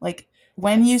general. Like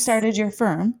when you started your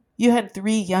firm, you had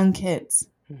 3 young kids.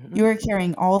 Mm-hmm. You were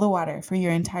carrying all the water for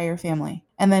your entire family.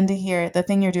 And then to hear the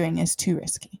thing you're doing is too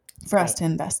risky for us to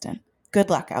invest in. Good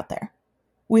luck out there.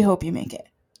 We hope you make it,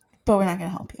 but we're not going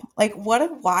to help you. Like, what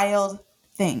a wild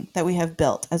thing that we have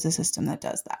built as a system that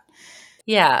does that.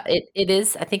 Yeah, it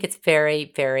is. I think it's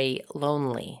very, very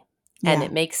lonely. And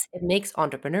it makes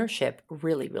entrepreneurship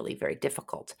really, really very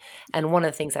difficult. And one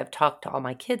of the things I've talked to all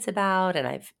my kids about, and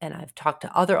I've talked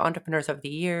to other entrepreneurs over the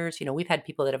years, we've had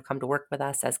people that have come to work with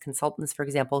us as consultants, for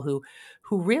example, who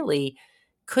really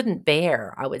couldn't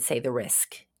bear, I would say, the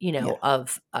risk,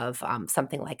 of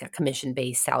something like a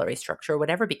commission-based salary structure or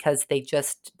whatever, because they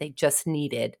just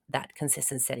needed that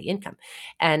consistent, steady income.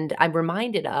 And I'm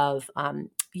reminded of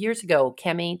years ago,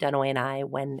 Kemi Dunaway and I,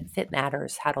 when Fit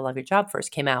Matters, How to Love Your Job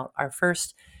first came out, our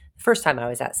first time I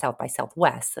was at South by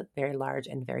Southwest, a very large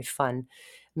and very fun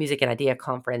music and idea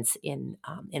conference in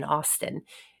Austin.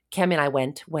 Kemi and I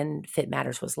went when Fit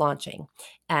Matters was launching,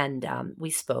 and we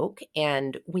spoke,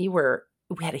 and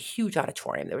we had a huge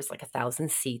auditorium. There was like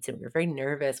 1,000 seats, and we were very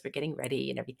nervous. We're getting ready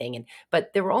and everything.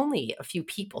 But there were only a few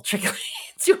people trickling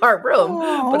into our room.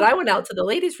 Aww. But I went out to the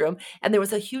ladies' room, and there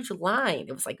was a huge line.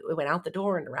 It was like, we went out the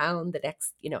door and around the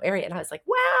next, area. And I was like,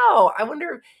 wow, I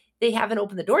wonder, they haven't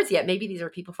opened the doors yet. Maybe these are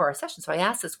people for our session. So I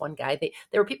asked this one guy,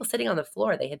 there were people sitting on the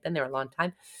floor. They had been there a long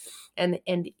time. And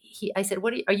I said,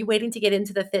 are you waiting to get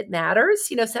into the Fit Matters,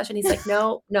 session? He's like,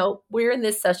 no, we're in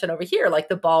this session over here, like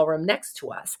the ballroom next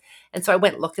to us. And so I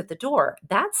went and looked at the door.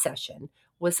 That session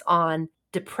was on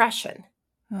depression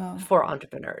for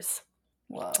entrepreneurs.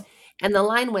 Wow. And the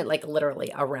line went like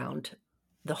literally around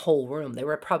the whole room. There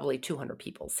were probably 200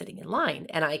 people sitting in line.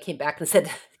 And I came back and said,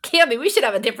 Cami, we should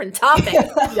have a different topic.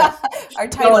 Our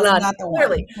title is not the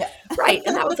one. Yeah. Right.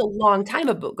 And that was a long time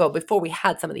ago, before we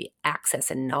had some of the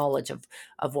access and knowledge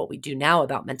of what we do now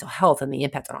about mental health and the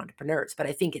impact on entrepreneurs. But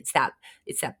I think it's that,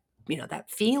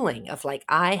 that feeling of like,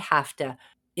 I have to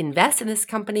invest in this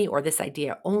company or this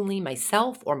idea only.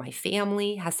 Myself or my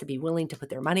family has to be willing to put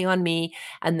their money on me.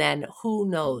 And then who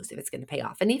knows if it's going to pay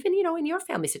off. And even, in your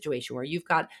family situation where you've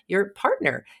got your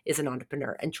partner is an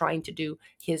entrepreneur and trying to do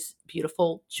his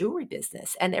beautiful jewelry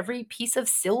business, and every piece of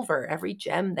silver, every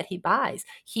gem that he buys,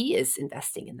 he is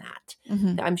investing in that.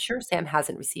 Mm-hmm. I'm sure Sam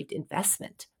hasn't received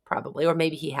investment probably, or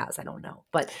maybe he has, I don't know.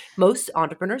 But most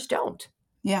entrepreneurs don't.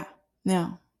 Yeah,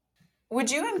 no. Would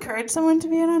you encourage someone to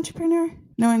be an entrepreneur,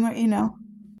 knowing what you know?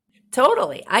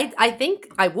 Totally. I think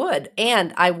I would.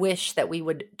 And I wish that we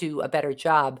would do a better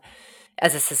job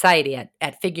as a society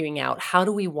at figuring out how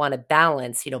do we want to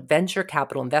balance, venture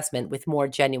capital investment with more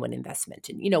genuine investment.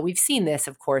 And, we've seen this,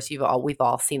 of course, we've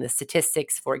all seen the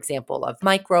statistics, for example, of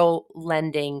micro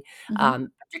lending, mm-hmm.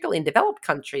 Particularly in developed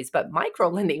countries, but micro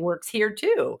lending works here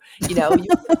too.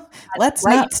 Let's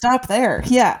not stop there.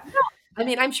 Yeah. No. I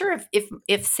mean, I'm sure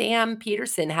if Sam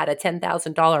Peterson had a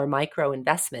 $10,000 micro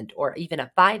investment or even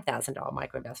a $5,000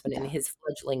 micro investment in his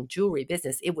fledgling jewelry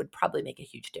business, it would probably make a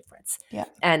huge difference. Yeah.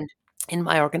 And in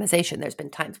my organization, there's been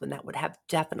times when that would have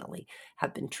definitely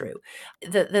have been true.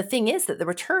 The thing is that the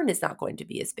return is not going to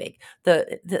be as big.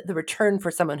 The return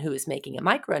for someone who is making a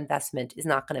micro investment is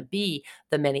not going to be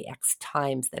the many X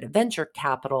times that a venture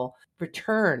capital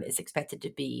return is expected to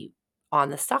be on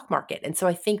the stock market. And so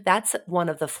I think that's one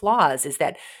of the flaws, is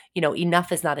that,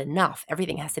 enough is not enough.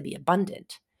 Everything has to be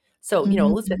abundant. So,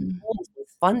 Elizabeth Mhm. Holmes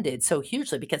was funded so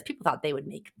hugely because people thought they would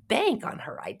make bank on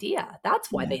her idea.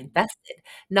 That's why Yeah. they invested,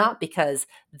 not because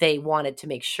they wanted to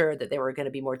make sure that there were going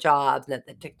to be more jobs and that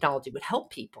the technology would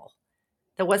help people.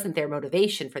 That wasn't their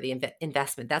motivation for the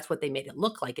investment. That's what they made it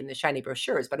look like in the shiny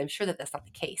brochures, but I'm sure that that's not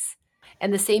the case.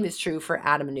 And the same is true for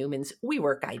Adam Newman's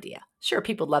WeWork idea. Sure,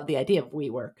 people love the idea of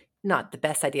WeWork. Not the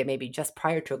best idea, maybe just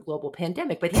prior to a global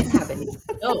pandemic, but he didn't have any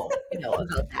about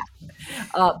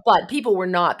that. But people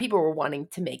were wanting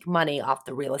to make money off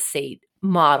the real estate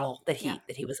model that Yeah.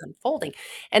 he was unfolding.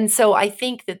 And so I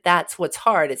think that that's what's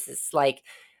hard, is it's like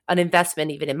an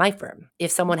investment. Even in my firm, if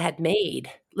someone had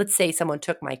made, let's say someone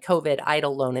took my COVID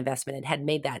idle loan investment and had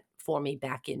made that for me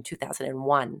back in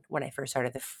 2001 when I first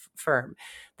started the firm,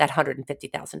 that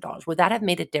 $150,000, would that have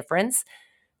made a difference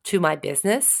to my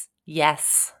business?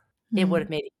 Yes, it would have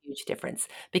Mhm. made a huge difference,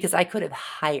 because I could have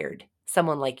hired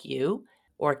someone like you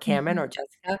or Cameron or Mhm.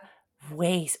 Jessica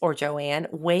or Joanne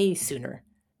way sooner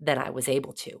than I was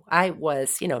able to. I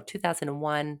was,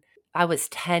 2001, I was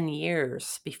 10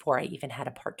 years before I even had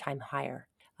a part-time hire,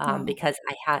 Wow. because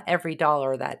I had every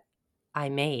dollar that I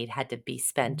made had to be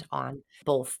spent on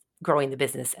both growing the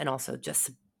business and also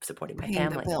just supporting my Paying the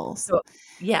family. bills. So,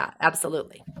 yeah,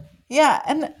 absolutely. Yeah,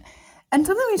 and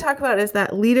something we talk about is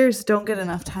that leaders don't get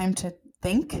enough time to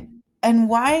think. And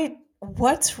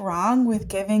what's wrong with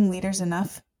giving leaders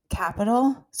enough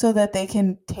capital so that they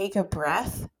can take a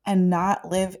breath and not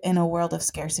live in a world of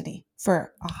scarcity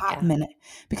for a hot Yeah. minute?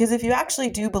 Because if you actually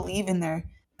do believe in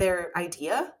their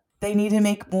idea, they need to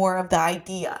make more of the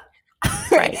idea.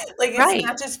 Right? Right. Like, it's Right.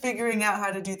 not just figuring out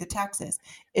how to do the taxes.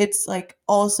 It's like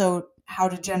also how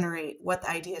to generate what the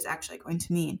idea is actually going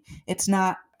to mean. It's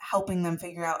not helping them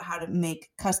figure out how to make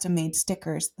custom made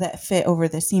stickers that fit over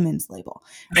the Siemens label,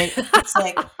 right? It's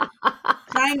like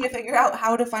trying to figure out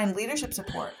how to find leadership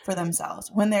support for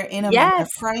themselves when they're in a moment Yes.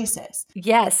 of crisis.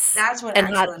 Yes. That's what And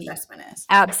how actual investment is.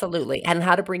 absolutely. And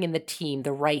how to bring in the team,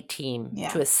 the right team Yeah.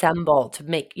 to assemble, to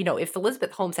make, if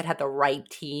Elizabeth Holmes had had the right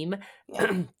team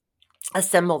Yeah.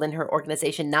 assembled in her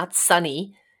organization, not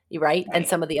Sunny, right? And Right.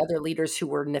 some of the other leaders who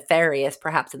were nefarious,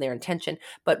 perhaps in their intention,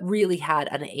 but really had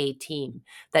an A team,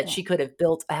 that Yeah. she could have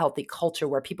built a healthy culture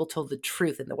where people told the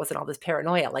truth and there wasn't all this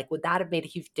paranoia. Like, would that have made a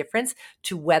huge difference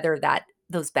to whether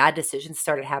those bad decisions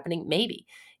started happening? Maybe.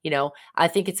 I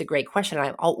think it's a great question.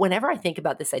 Whenever I think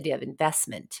about this idea of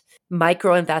investment,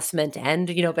 micro investment and,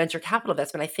 venture capital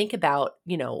investment, I think about,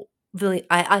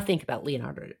 I think about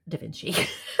Leonardo da Vinci.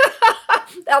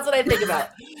 That's what I think about.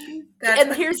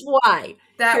 And here's why.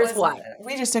 Here's why.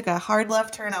 We just took a hard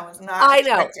left turn I was not I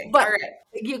know, expecting. but All right.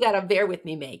 you got to bear with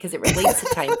me, May, because it relates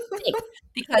to time.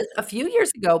 Because a few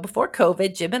years ago, before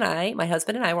COVID, Jim and I, my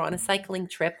husband and I, were on a cycling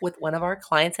trip with one of our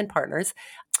clients and partners,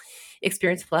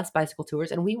 Experience Plus Bicycle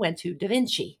Tours, and we went to Da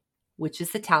Vinci, which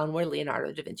is the town where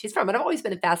Leonardo da Vinci is from. And I've always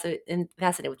been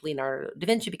fascinated with Leonardo da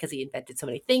Vinci because he invented so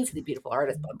many things. He's a beautiful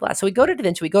artist, blah, blah. So we go to Da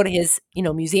Vinci, we go to his,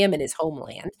 museum in his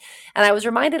homeland. And I was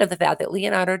reminded of the fact that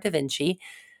Leonardo da Vinci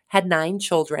had 9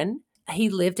 children. He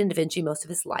lived in Da Vinci most of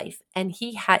his life. And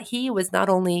he was not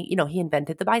only, he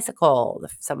invented the bicycle,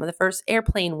 some of the first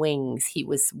airplane wings. He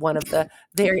was one of the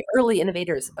very early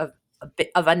innovators of a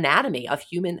bit of anatomy, of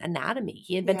human anatomy.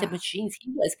 He invented Yeah. machines.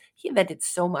 He invented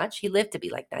so much. He lived to be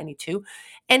like 92.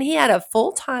 And he had a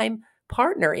full-time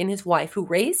partner in his wife who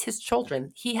raised his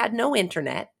children. He had no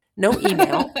internet, no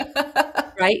email,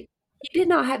 right? He did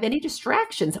not have any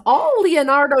distractions. All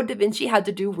Leonardo da Vinci had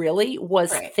to do really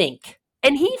was Right. think.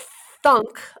 And he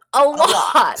thunk a A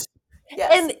lot. lot.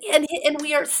 Yes. And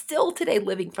we are still today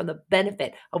living from the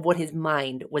benefit of what his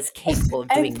mind was capable of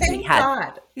doing. And When he thank had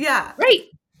God. Yeah. right.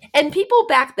 And people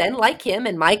back then, like him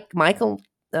and Michelangelo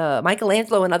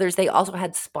and others, they also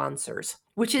had sponsors,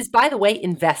 which is, by the way,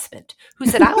 investment, who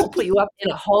said, I will put you up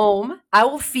in a home. I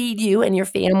will feed you and your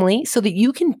family so that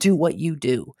you can do what you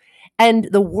do. And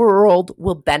the world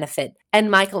will benefit. And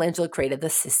Michelangelo created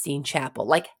the Sistine Chapel.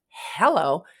 Like,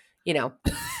 hello, Good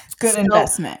so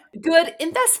investment. good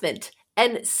investment.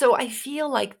 And so I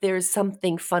feel like there's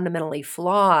something fundamentally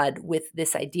flawed with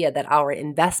this idea that our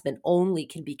investment only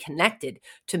can be connected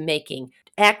to making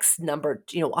X number,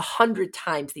 100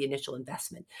 times the initial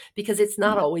investment, because it's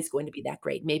not Yeah. always going to be that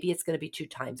great. Maybe it's going to be 2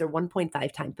 times or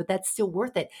 1.5 times, but that's still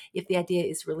worth it if the idea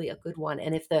is really a good one.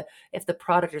 And if the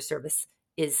product or service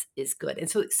is good. And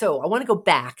so I want to go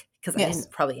back because I Yes.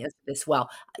 didn't probably answer this well.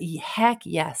 Heck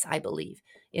yes, I believe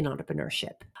in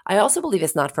entrepreneurship. I also believe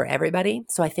it's not for everybody.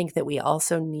 So I think that we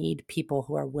also need people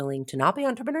who are willing to not be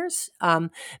entrepreneurs,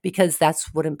 because that's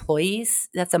a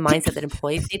mindset that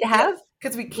employees need to have.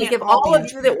 Because we Like can't if all all be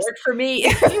of you that work for me,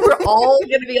 if you were all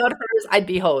going to be entrepreneurs, I'd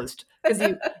be hosed because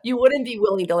you wouldn't be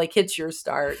willing to like hitch your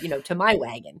star, to my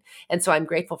wagon. And so I'm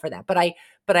grateful for that. But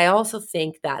I also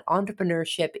think that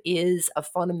entrepreneurship is a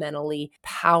fundamentally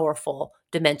powerful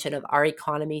dimension of our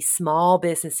economy. Small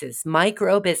businesses,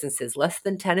 micro businesses, less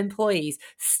than 10 employees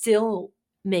still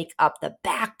make up the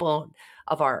backbone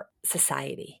of our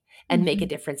society and make a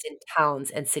difference in towns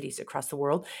and cities across the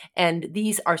world. And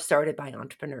these are started by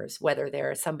entrepreneurs, whether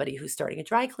they're somebody who's starting a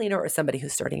dry cleaner or somebody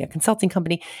who's starting a consulting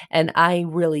company. And I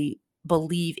really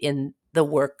believe in the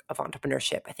work of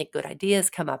entrepreneurship. I think good ideas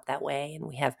come up that way, and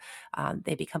we have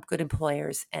they become good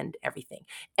employers and everything.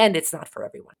 And it's not for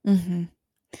everyone.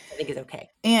 I think it's okay.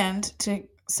 And to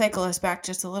cycle us back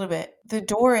just a little bit, the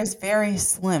door is very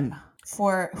slim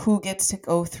for who gets to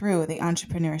go through the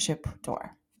entrepreneurship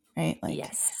door, right?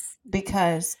 Yes.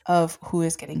 Because of who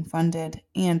is getting funded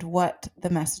and what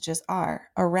the messages are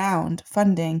around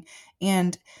funding.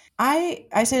 And I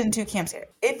sit in two camps here.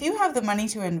 If you have the money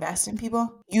to invest in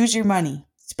people, use your money,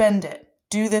 spend it,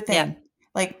 do the thing. Yeah.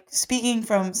 Like, speaking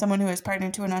from someone who is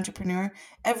partnered to an entrepreneur,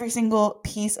 every single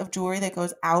piece of jewelry that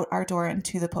goes out our door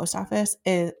into the post office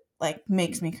is like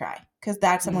makes me cry, because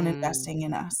that's someone investing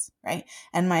in us, right?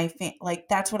 And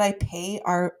that's what I pay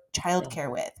our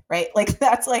childcare with, right? Like,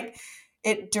 that's like,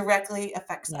 it directly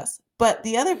affects us. But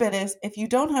the other bit is, if you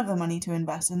don't have the money to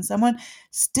invest in someone,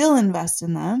 still invest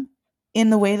in them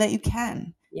in the way that you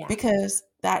can. Yeah. Because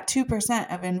that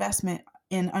 2% of investment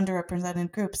in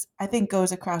underrepresented groups, I think,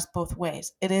 goes across both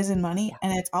ways. It is in money,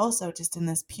 and it's also just in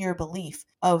this pure belief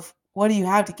of, what do you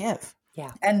have to give?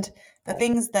 Yeah. And the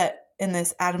things that in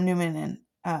this Adam Neumann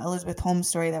and Elizabeth Holmes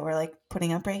story that we're like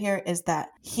putting up right here is that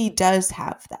he does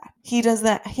have that. He does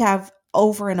that. He have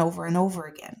over and over and over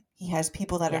again. He has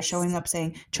people that are showing up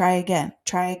saying, try again,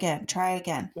 try again, try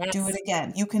again, do it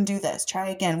again. You can do this. Try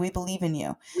again. We believe in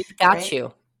you. We've got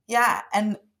you. Yeah.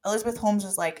 And Elizabeth Holmes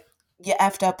was like, you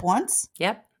effed up once.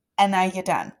 Yep. And now you're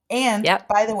done. And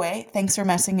by the way, thanks for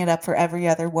messing it up for every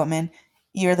other woman.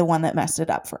 You're the one that messed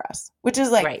it up for us, which is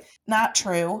like not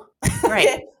true.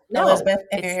 Right. No, Elizabeth,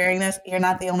 if you're hearing this, you're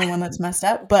not the only one that's messed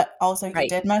up, but also you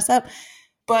did mess up.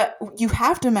 But you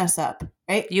have to mess up,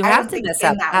 right? You have to mess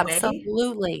up.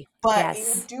 Absolutely. But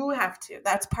you do have to.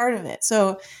 That's part of it.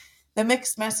 So the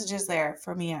mixed messages there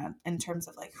for me in terms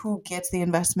of like who gets the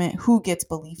investment, who gets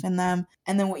belief in them,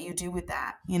 and then what you do with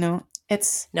that,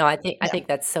 it's I think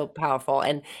that's so powerful.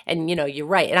 And you're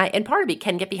right. And part of me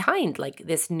can get behind like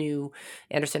this new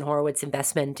Anderson Horowitz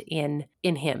investment in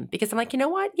him, because I'm like, you know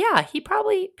what? Yeah, he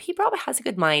probably has a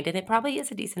good mind, and it probably is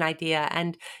a decent idea.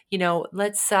 And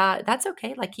let's that's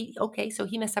okay. Like so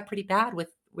he messed up pretty bad with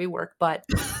rework, but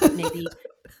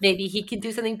maybe he can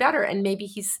do something better, and maybe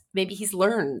he's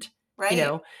learned.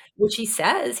 Right. Which he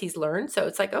says he's learned. So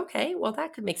it's like, okay, well,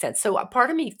 that could make sense. So a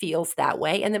part of me feels that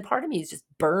way. And then part of me is just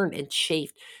burned and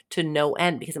chafed to no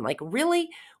end, because I'm like, really?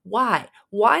 Why?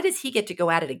 Why does he get to go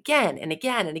at it again and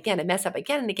again and again and mess up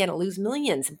again and again and lose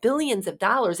millions, billions of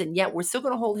dollars? And yet we're still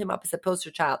going to hold him up as a poster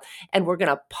child, and we're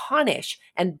going to punish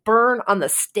and burn on the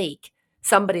stake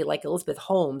somebody like Elizabeth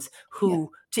Holmes, who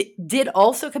did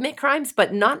also commit crimes,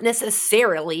 but not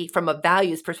necessarily from a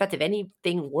values perspective,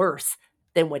 anything worse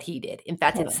than what he did. In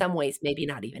fact, in some ways, maybe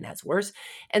not even as worse.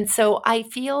 And so I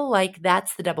feel like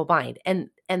that's the double bind. And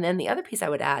then the other piece I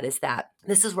would add is that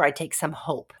this is where I take some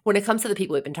hope. When it comes to the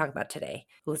people we've been talking about today,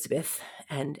 Elizabeth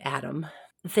and Adam,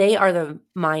 they are the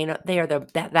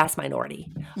vast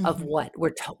minority of what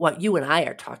what you and I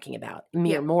are talking about,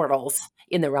 mere mortals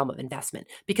in the realm of investment,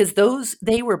 because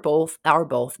are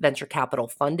both venture capital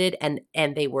funded, and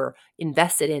they were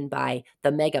invested in by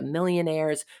the mega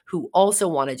millionaires who also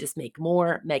want to just make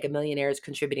more mega millionaires,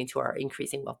 contributing to our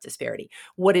increasing wealth disparity.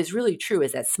 What is really true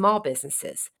is that small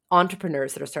businesses,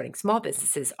 entrepreneurs that are starting small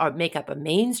businesses, make up a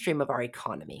mainstream of our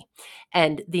economy,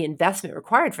 and the investment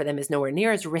required for them is nowhere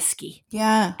near as risky.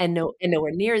 Yeah. And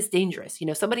nowhere near as dangerous.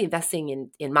 Somebody investing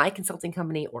in my consulting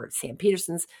company or Sam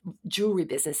Peterson's jewelry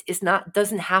business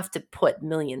doesn't have to put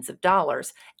millions of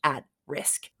dollars at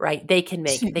risk, right? They can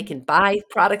buy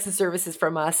products and services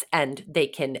from us, and they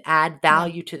can add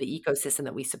value to the ecosystem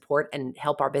that we support and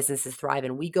help our businesses thrive.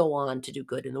 And we go on to do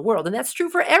good in the world. And that's true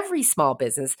for every small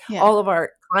business. Yeah. All of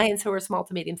our clients who are small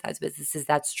to medium-sized businesses,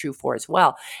 that's true for as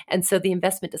well. And so the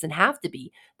investment doesn't have to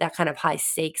be that kind of high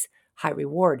stakes, high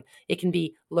reward. It can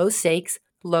be low stakes,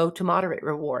 low to moderate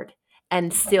reward.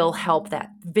 and still help that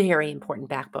very important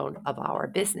backbone of our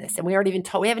business. And we haven't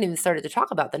even started to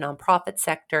talk about the nonprofit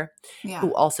sector, Yeah.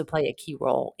 who also play a key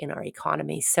role in our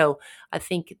economy. So I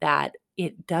think that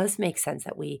it does make sense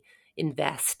that we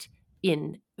invest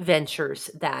in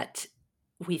ventures that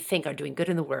we think are doing good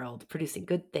in the world, producing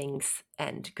good things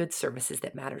and good services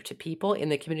that matter to people in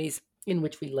the communities in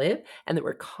which we live, and that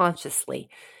we're consciously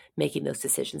making those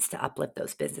decisions to uplift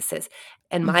those businesses.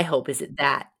 And my hope is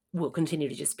that will continue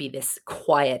to just be this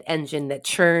quiet engine that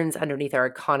churns underneath our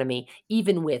economy,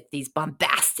 even with these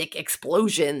bombastic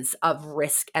explosions of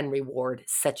risk and reward,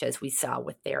 such as we saw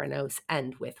with Theranos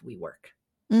and with WeWork.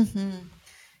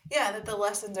 Yeah, that the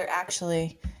lessons are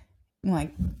actually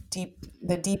like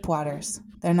the deep waters.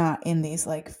 They're not in these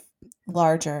like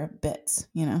larger bits,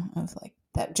 of like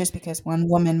that just because one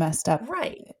woman messed up,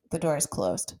 Right. the door is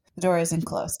closed. The door isn't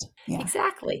closed. Yeah.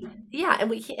 Exactly. Yeah,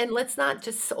 and let's not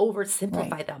just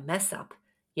oversimplify Right. the mess up.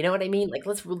 You know what I mean? Like,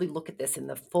 let's really look at this in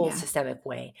the full Yeah. systemic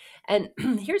way. And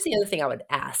here's the other thing I would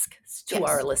ask to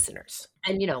our Yes. listeners.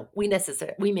 And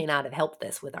we may not have helped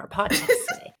this with our podcast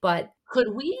today, but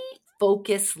could we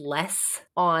focus less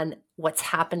on what's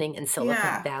happening in Silicon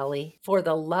Yeah. Valley? For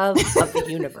the love of the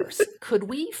universe, could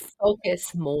we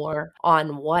focus more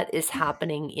on what is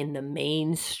happening in the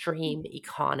mainstream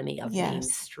economy of Main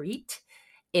Yes. Street?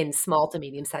 In small to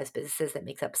medium-sized businesses that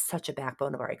makes up such a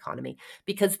backbone of our economy.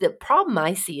 Because the problem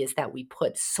I see is that we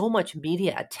put so much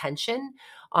media attention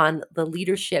on the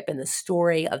leadership and the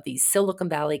story of these Silicon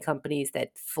Valley companies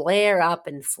that flare up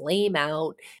and flame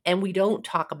out, and we don't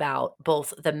talk about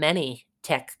both the many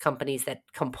tech companies that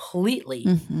completely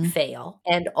fail,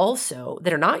 and also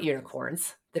that are not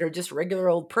unicorns, that are just regular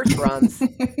old percherons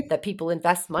that people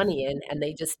invest money in, and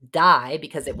they just die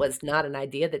because it was not an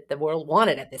idea that the world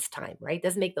wanted at this time, right?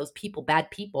 Doesn't make those people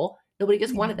bad people. Nobody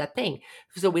just wanted that thing.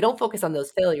 So we don't focus on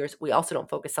those failures. We also don't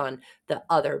focus on the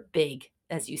other big,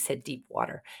 as you said, deep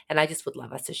water. And I just would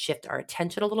love us to shift our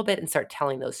attention a little bit and start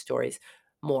telling those stories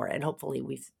more. And hopefully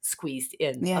we've squeezed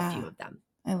in a few of them.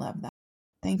 I love that.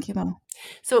 Thank you, Mel.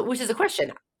 So, which is a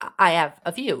question I have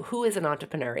of you. Who is an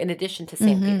entrepreneur in addition to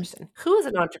Sam Peterson? Who is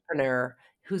an entrepreneur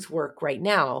whose work right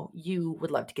now you would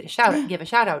love to give a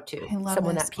shout out to? I love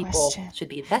Someone this that people question. should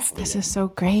be investing This in. is so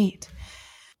great.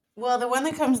 Well, the one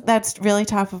that's really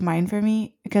top of mind for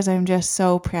me, because I'm just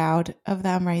so proud of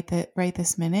them right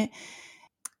this minute,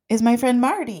 is my friend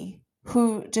Marty,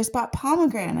 who just bought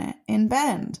Pomegranate in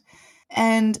Bend.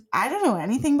 And I don't know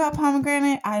anything about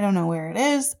Pomegranate. I don't know where it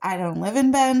is. I don't live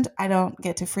in Bend. I don't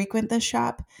get to frequent this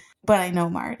shop, but I know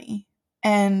Marty.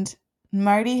 And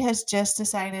Marty has just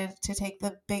decided to take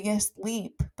the biggest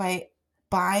leap by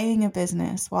buying a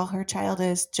business while her child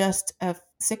is just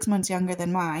 6 months younger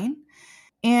than mine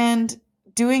and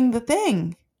doing the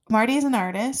thing. Marty is an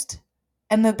artist.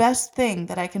 And the best thing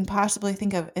that I can possibly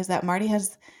think of is that Marty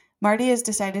has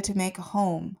decided to make a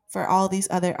home for all these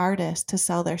other artists to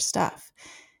sell their stuff.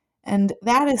 And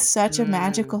that is such a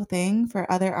magical thing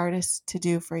for other artists to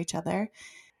do for each other.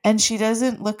 And she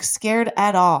doesn't look scared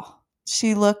at all.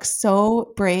 She looks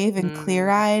so brave and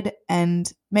clear-eyed,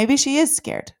 and maybe she is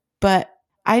scared, but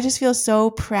I just feel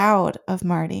so proud of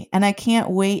Marty. And I can't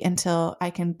wait until I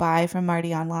can buy from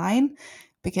Marty online,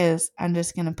 because I'm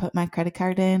just going to put my credit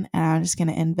card in and I'm just going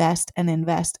to invest and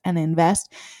invest and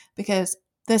invest, because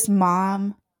this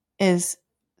mom is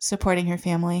supporting her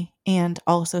family and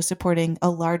also supporting a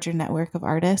larger network of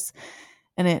artists.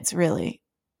 And it's really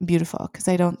beautiful, because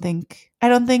I don't think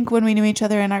when we knew each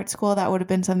other in art school, that would have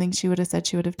been something she would have said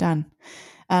she would have done.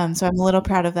 So I'm a little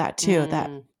proud of that too, that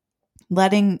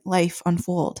letting life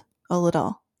unfold a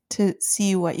little to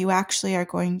see what you actually are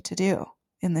going to do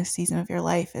in this season of your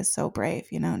life is so brave,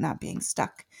 not being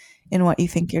stuck in what you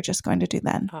think you're just going to do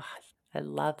then. Oh, I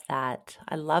love that.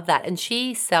 I love that. And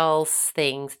she sells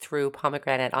things through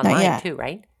Pomegranate online too,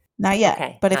 right? Not yet.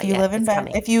 Okay, But not if you yet. live in It's Bend,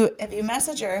 coming. if you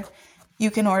message her, you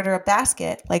can order a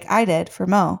basket like I did for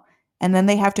Mo. And then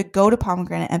they have to go to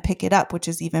Pomegranate and pick it up, which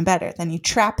is even better. Then you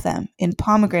trap them in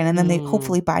Pomegranate, and then they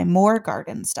hopefully buy more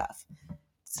garden stuff.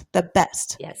 It's the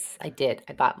best. Yes, I did.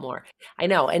 I bought more. I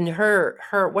know. And her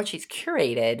what she's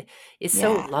curated is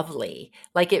so Yeah. lovely.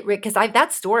 Like because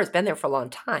that store has been there for a long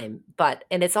time,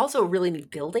 and it's also a really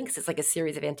neat building, because it's like a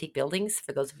series of antique buildings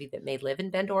for those of you that may live in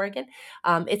Bend, Oregon.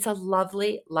 It's a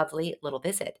lovely, lovely little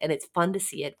visit, and it's fun to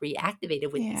see it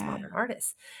reactivated with these modern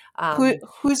artists.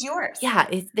 Who's yours? Yeah,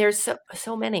 there's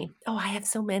so many. Oh, I have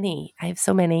so many.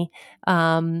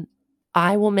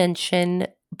 I will mention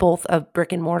both a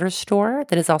brick and mortar store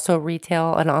that is also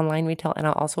retail, an online retail, and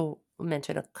I'll also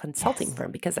mention a consulting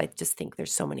firm because I just think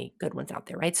there's so many good ones out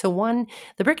there, right? So one,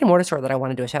 the brick and mortar store that I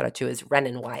want to do a shout out to is Wren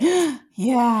and Wild.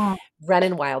 Yeah.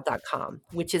 Wrenandwild.com,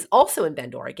 which is also in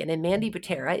Bend, Oregon. And Mandy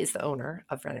Butera is the owner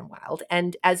of Wren and Wild.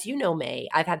 And as you know, May,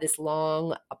 I've had this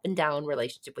long up and down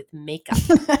relationship with makeup,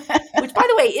 which, by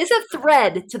the way, is a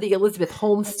thread to the Elizabeth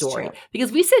Holmes story. True.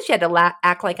 Because we said she had to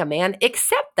act like a man,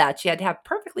 except that she had to have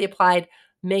perfectly applied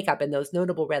makeup and those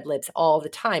notable red lips all the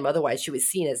time. Otherwise, she was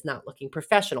seen as not looking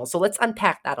professional. So let's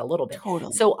unpack that a little bit.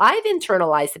 Totally. So I've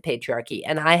internalized the patriarchy,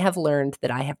 and I have learned that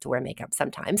I have to wear makeup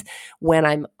sometimes when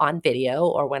I'm on video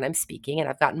or when I'm speaking, and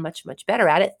I've gotten much, much better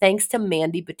at it thanks to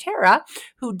Mandy Butera,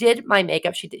 who did my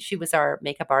makeup. She was our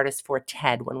makeup artist for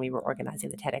TED when we were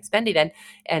organizing the TEDx Bend event,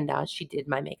 and she did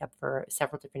my makeup for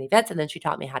several different events, and then she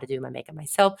taught me how to do my makeup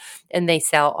myself. And they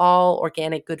sell all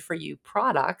organic, good-for-you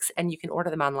products, and you can order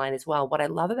them online as well. What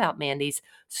I love about Mandy's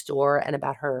store and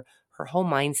about her whole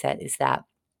mindset is that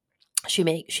she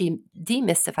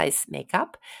demystifies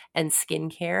makeup and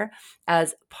skincare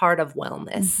as part of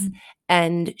wellness.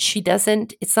 And she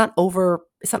doesn't, it's not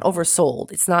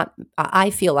oversold. It's not,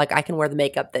 I feel like I can wear the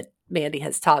makeup that Mandy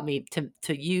has taught me to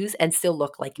use and still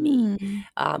look like me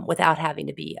without having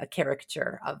to be a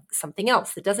caricature of something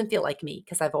else that doesn't feel like me,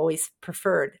 because I've always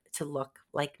preferred to look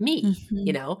like me,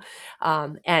 you know?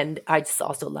 And I just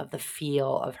also love the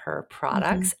feel of her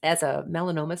products. As a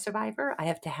melanoma survivor, I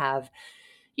have to have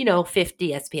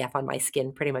 50 SPF on my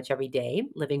skin pretty much every day,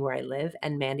 living where I live.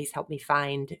 And Mandy's helped me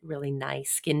find really nice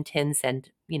skin tints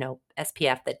and,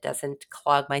 SPF that doesn't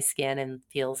clog my skin and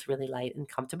feels really light and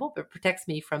comfortable, but protects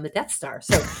me from the Death Star.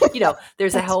 So,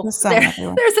 there's a health,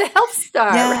 there's a health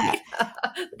star. Yeah.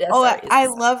 Right? I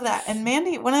love that. And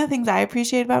Mandy, one of the things I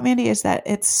appreciate about Mandy is that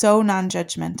it's so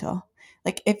non-judgmental.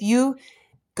 Like if you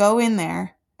go in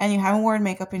there and you haven't worn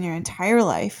makeup in your entire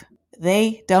life,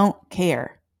 they don't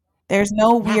care. There's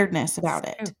no weirdness about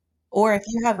it. True. Or if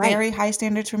you have very high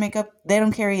standards for makeup, they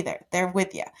don't care either. They're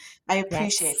with you. I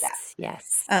appreciate that.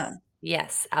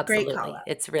 Yes, absolutely. Great call out.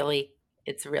 It's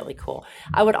really cool.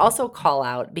 I would also call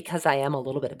out, because I am a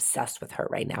little bit obsessed with her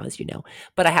right now, as you know,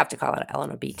 but I have to call out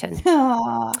Eleanor Beaton.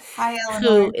 Hi, Eleanor.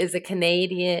 Who is a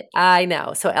Canadian. I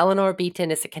know. So Eleanor Beaton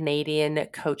is a Canadian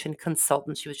coach and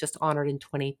consultant. She was just honored in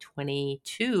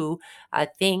 2022, I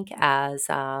think, as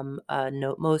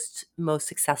most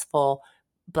successful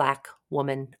Black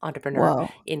woman entrepreneur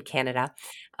in Canada.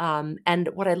 And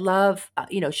what I love,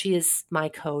 she is my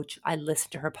coach. I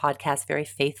listen to her podcast very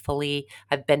faithfully.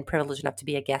 I've been privileged enough to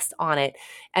be a guest on it.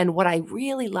 And what I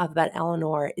really love about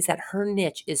Eleanor is that her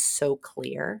niche is so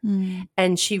clear.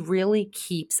 And she really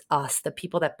keeps us, the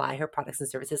people that buy her products and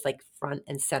services, like front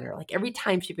and center. Like every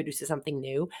time she produces something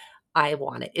new, I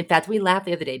want it. In fact, we laughed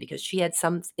the other day because she had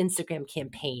some Instagram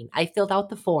campaign. I filled out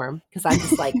the form because I'm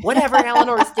just like, whatever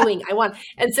Eleanor is doing, I want.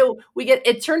 And so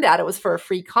it turned out it was for a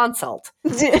free consult.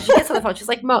 And she gets on the phone. She's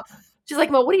like, Mo,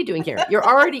 what are you doing here? You're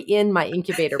already in my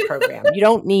incubator program. You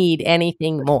don't need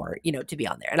anything more, to be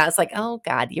on there. And I was like, oh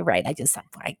God, you're right.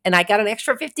 And I got an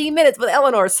extra 15 minutes with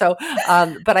Eleanor. So,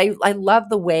 but I love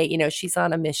the way, she's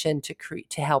on a mission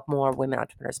to help more women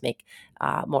entrepreneurs make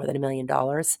more than $1 million.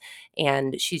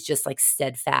 And she's just like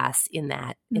steadfast in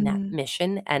that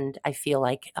mission. And I feel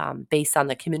like based on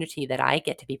the community that I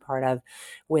get to be part of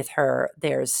with her,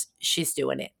 she's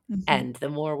doing it. And the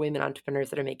more women entrepreneurs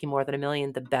that are making more than $1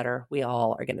 million, the better we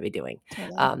all are going to be doing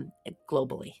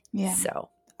globally. Yeah. So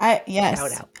yes.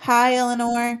 Shout out. Hi,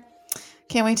 Eleanor.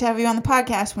 Can't wait to have you on the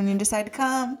podcast when you decide to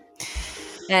come.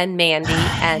 And Mandy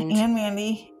and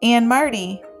Mandy and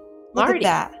Marty. Look at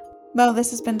that. Mo,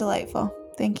 this has been delightful.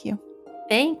 Thank you.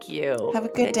 Thank you. Have a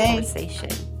good day. Conversation.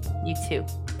 You too.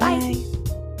 Bye.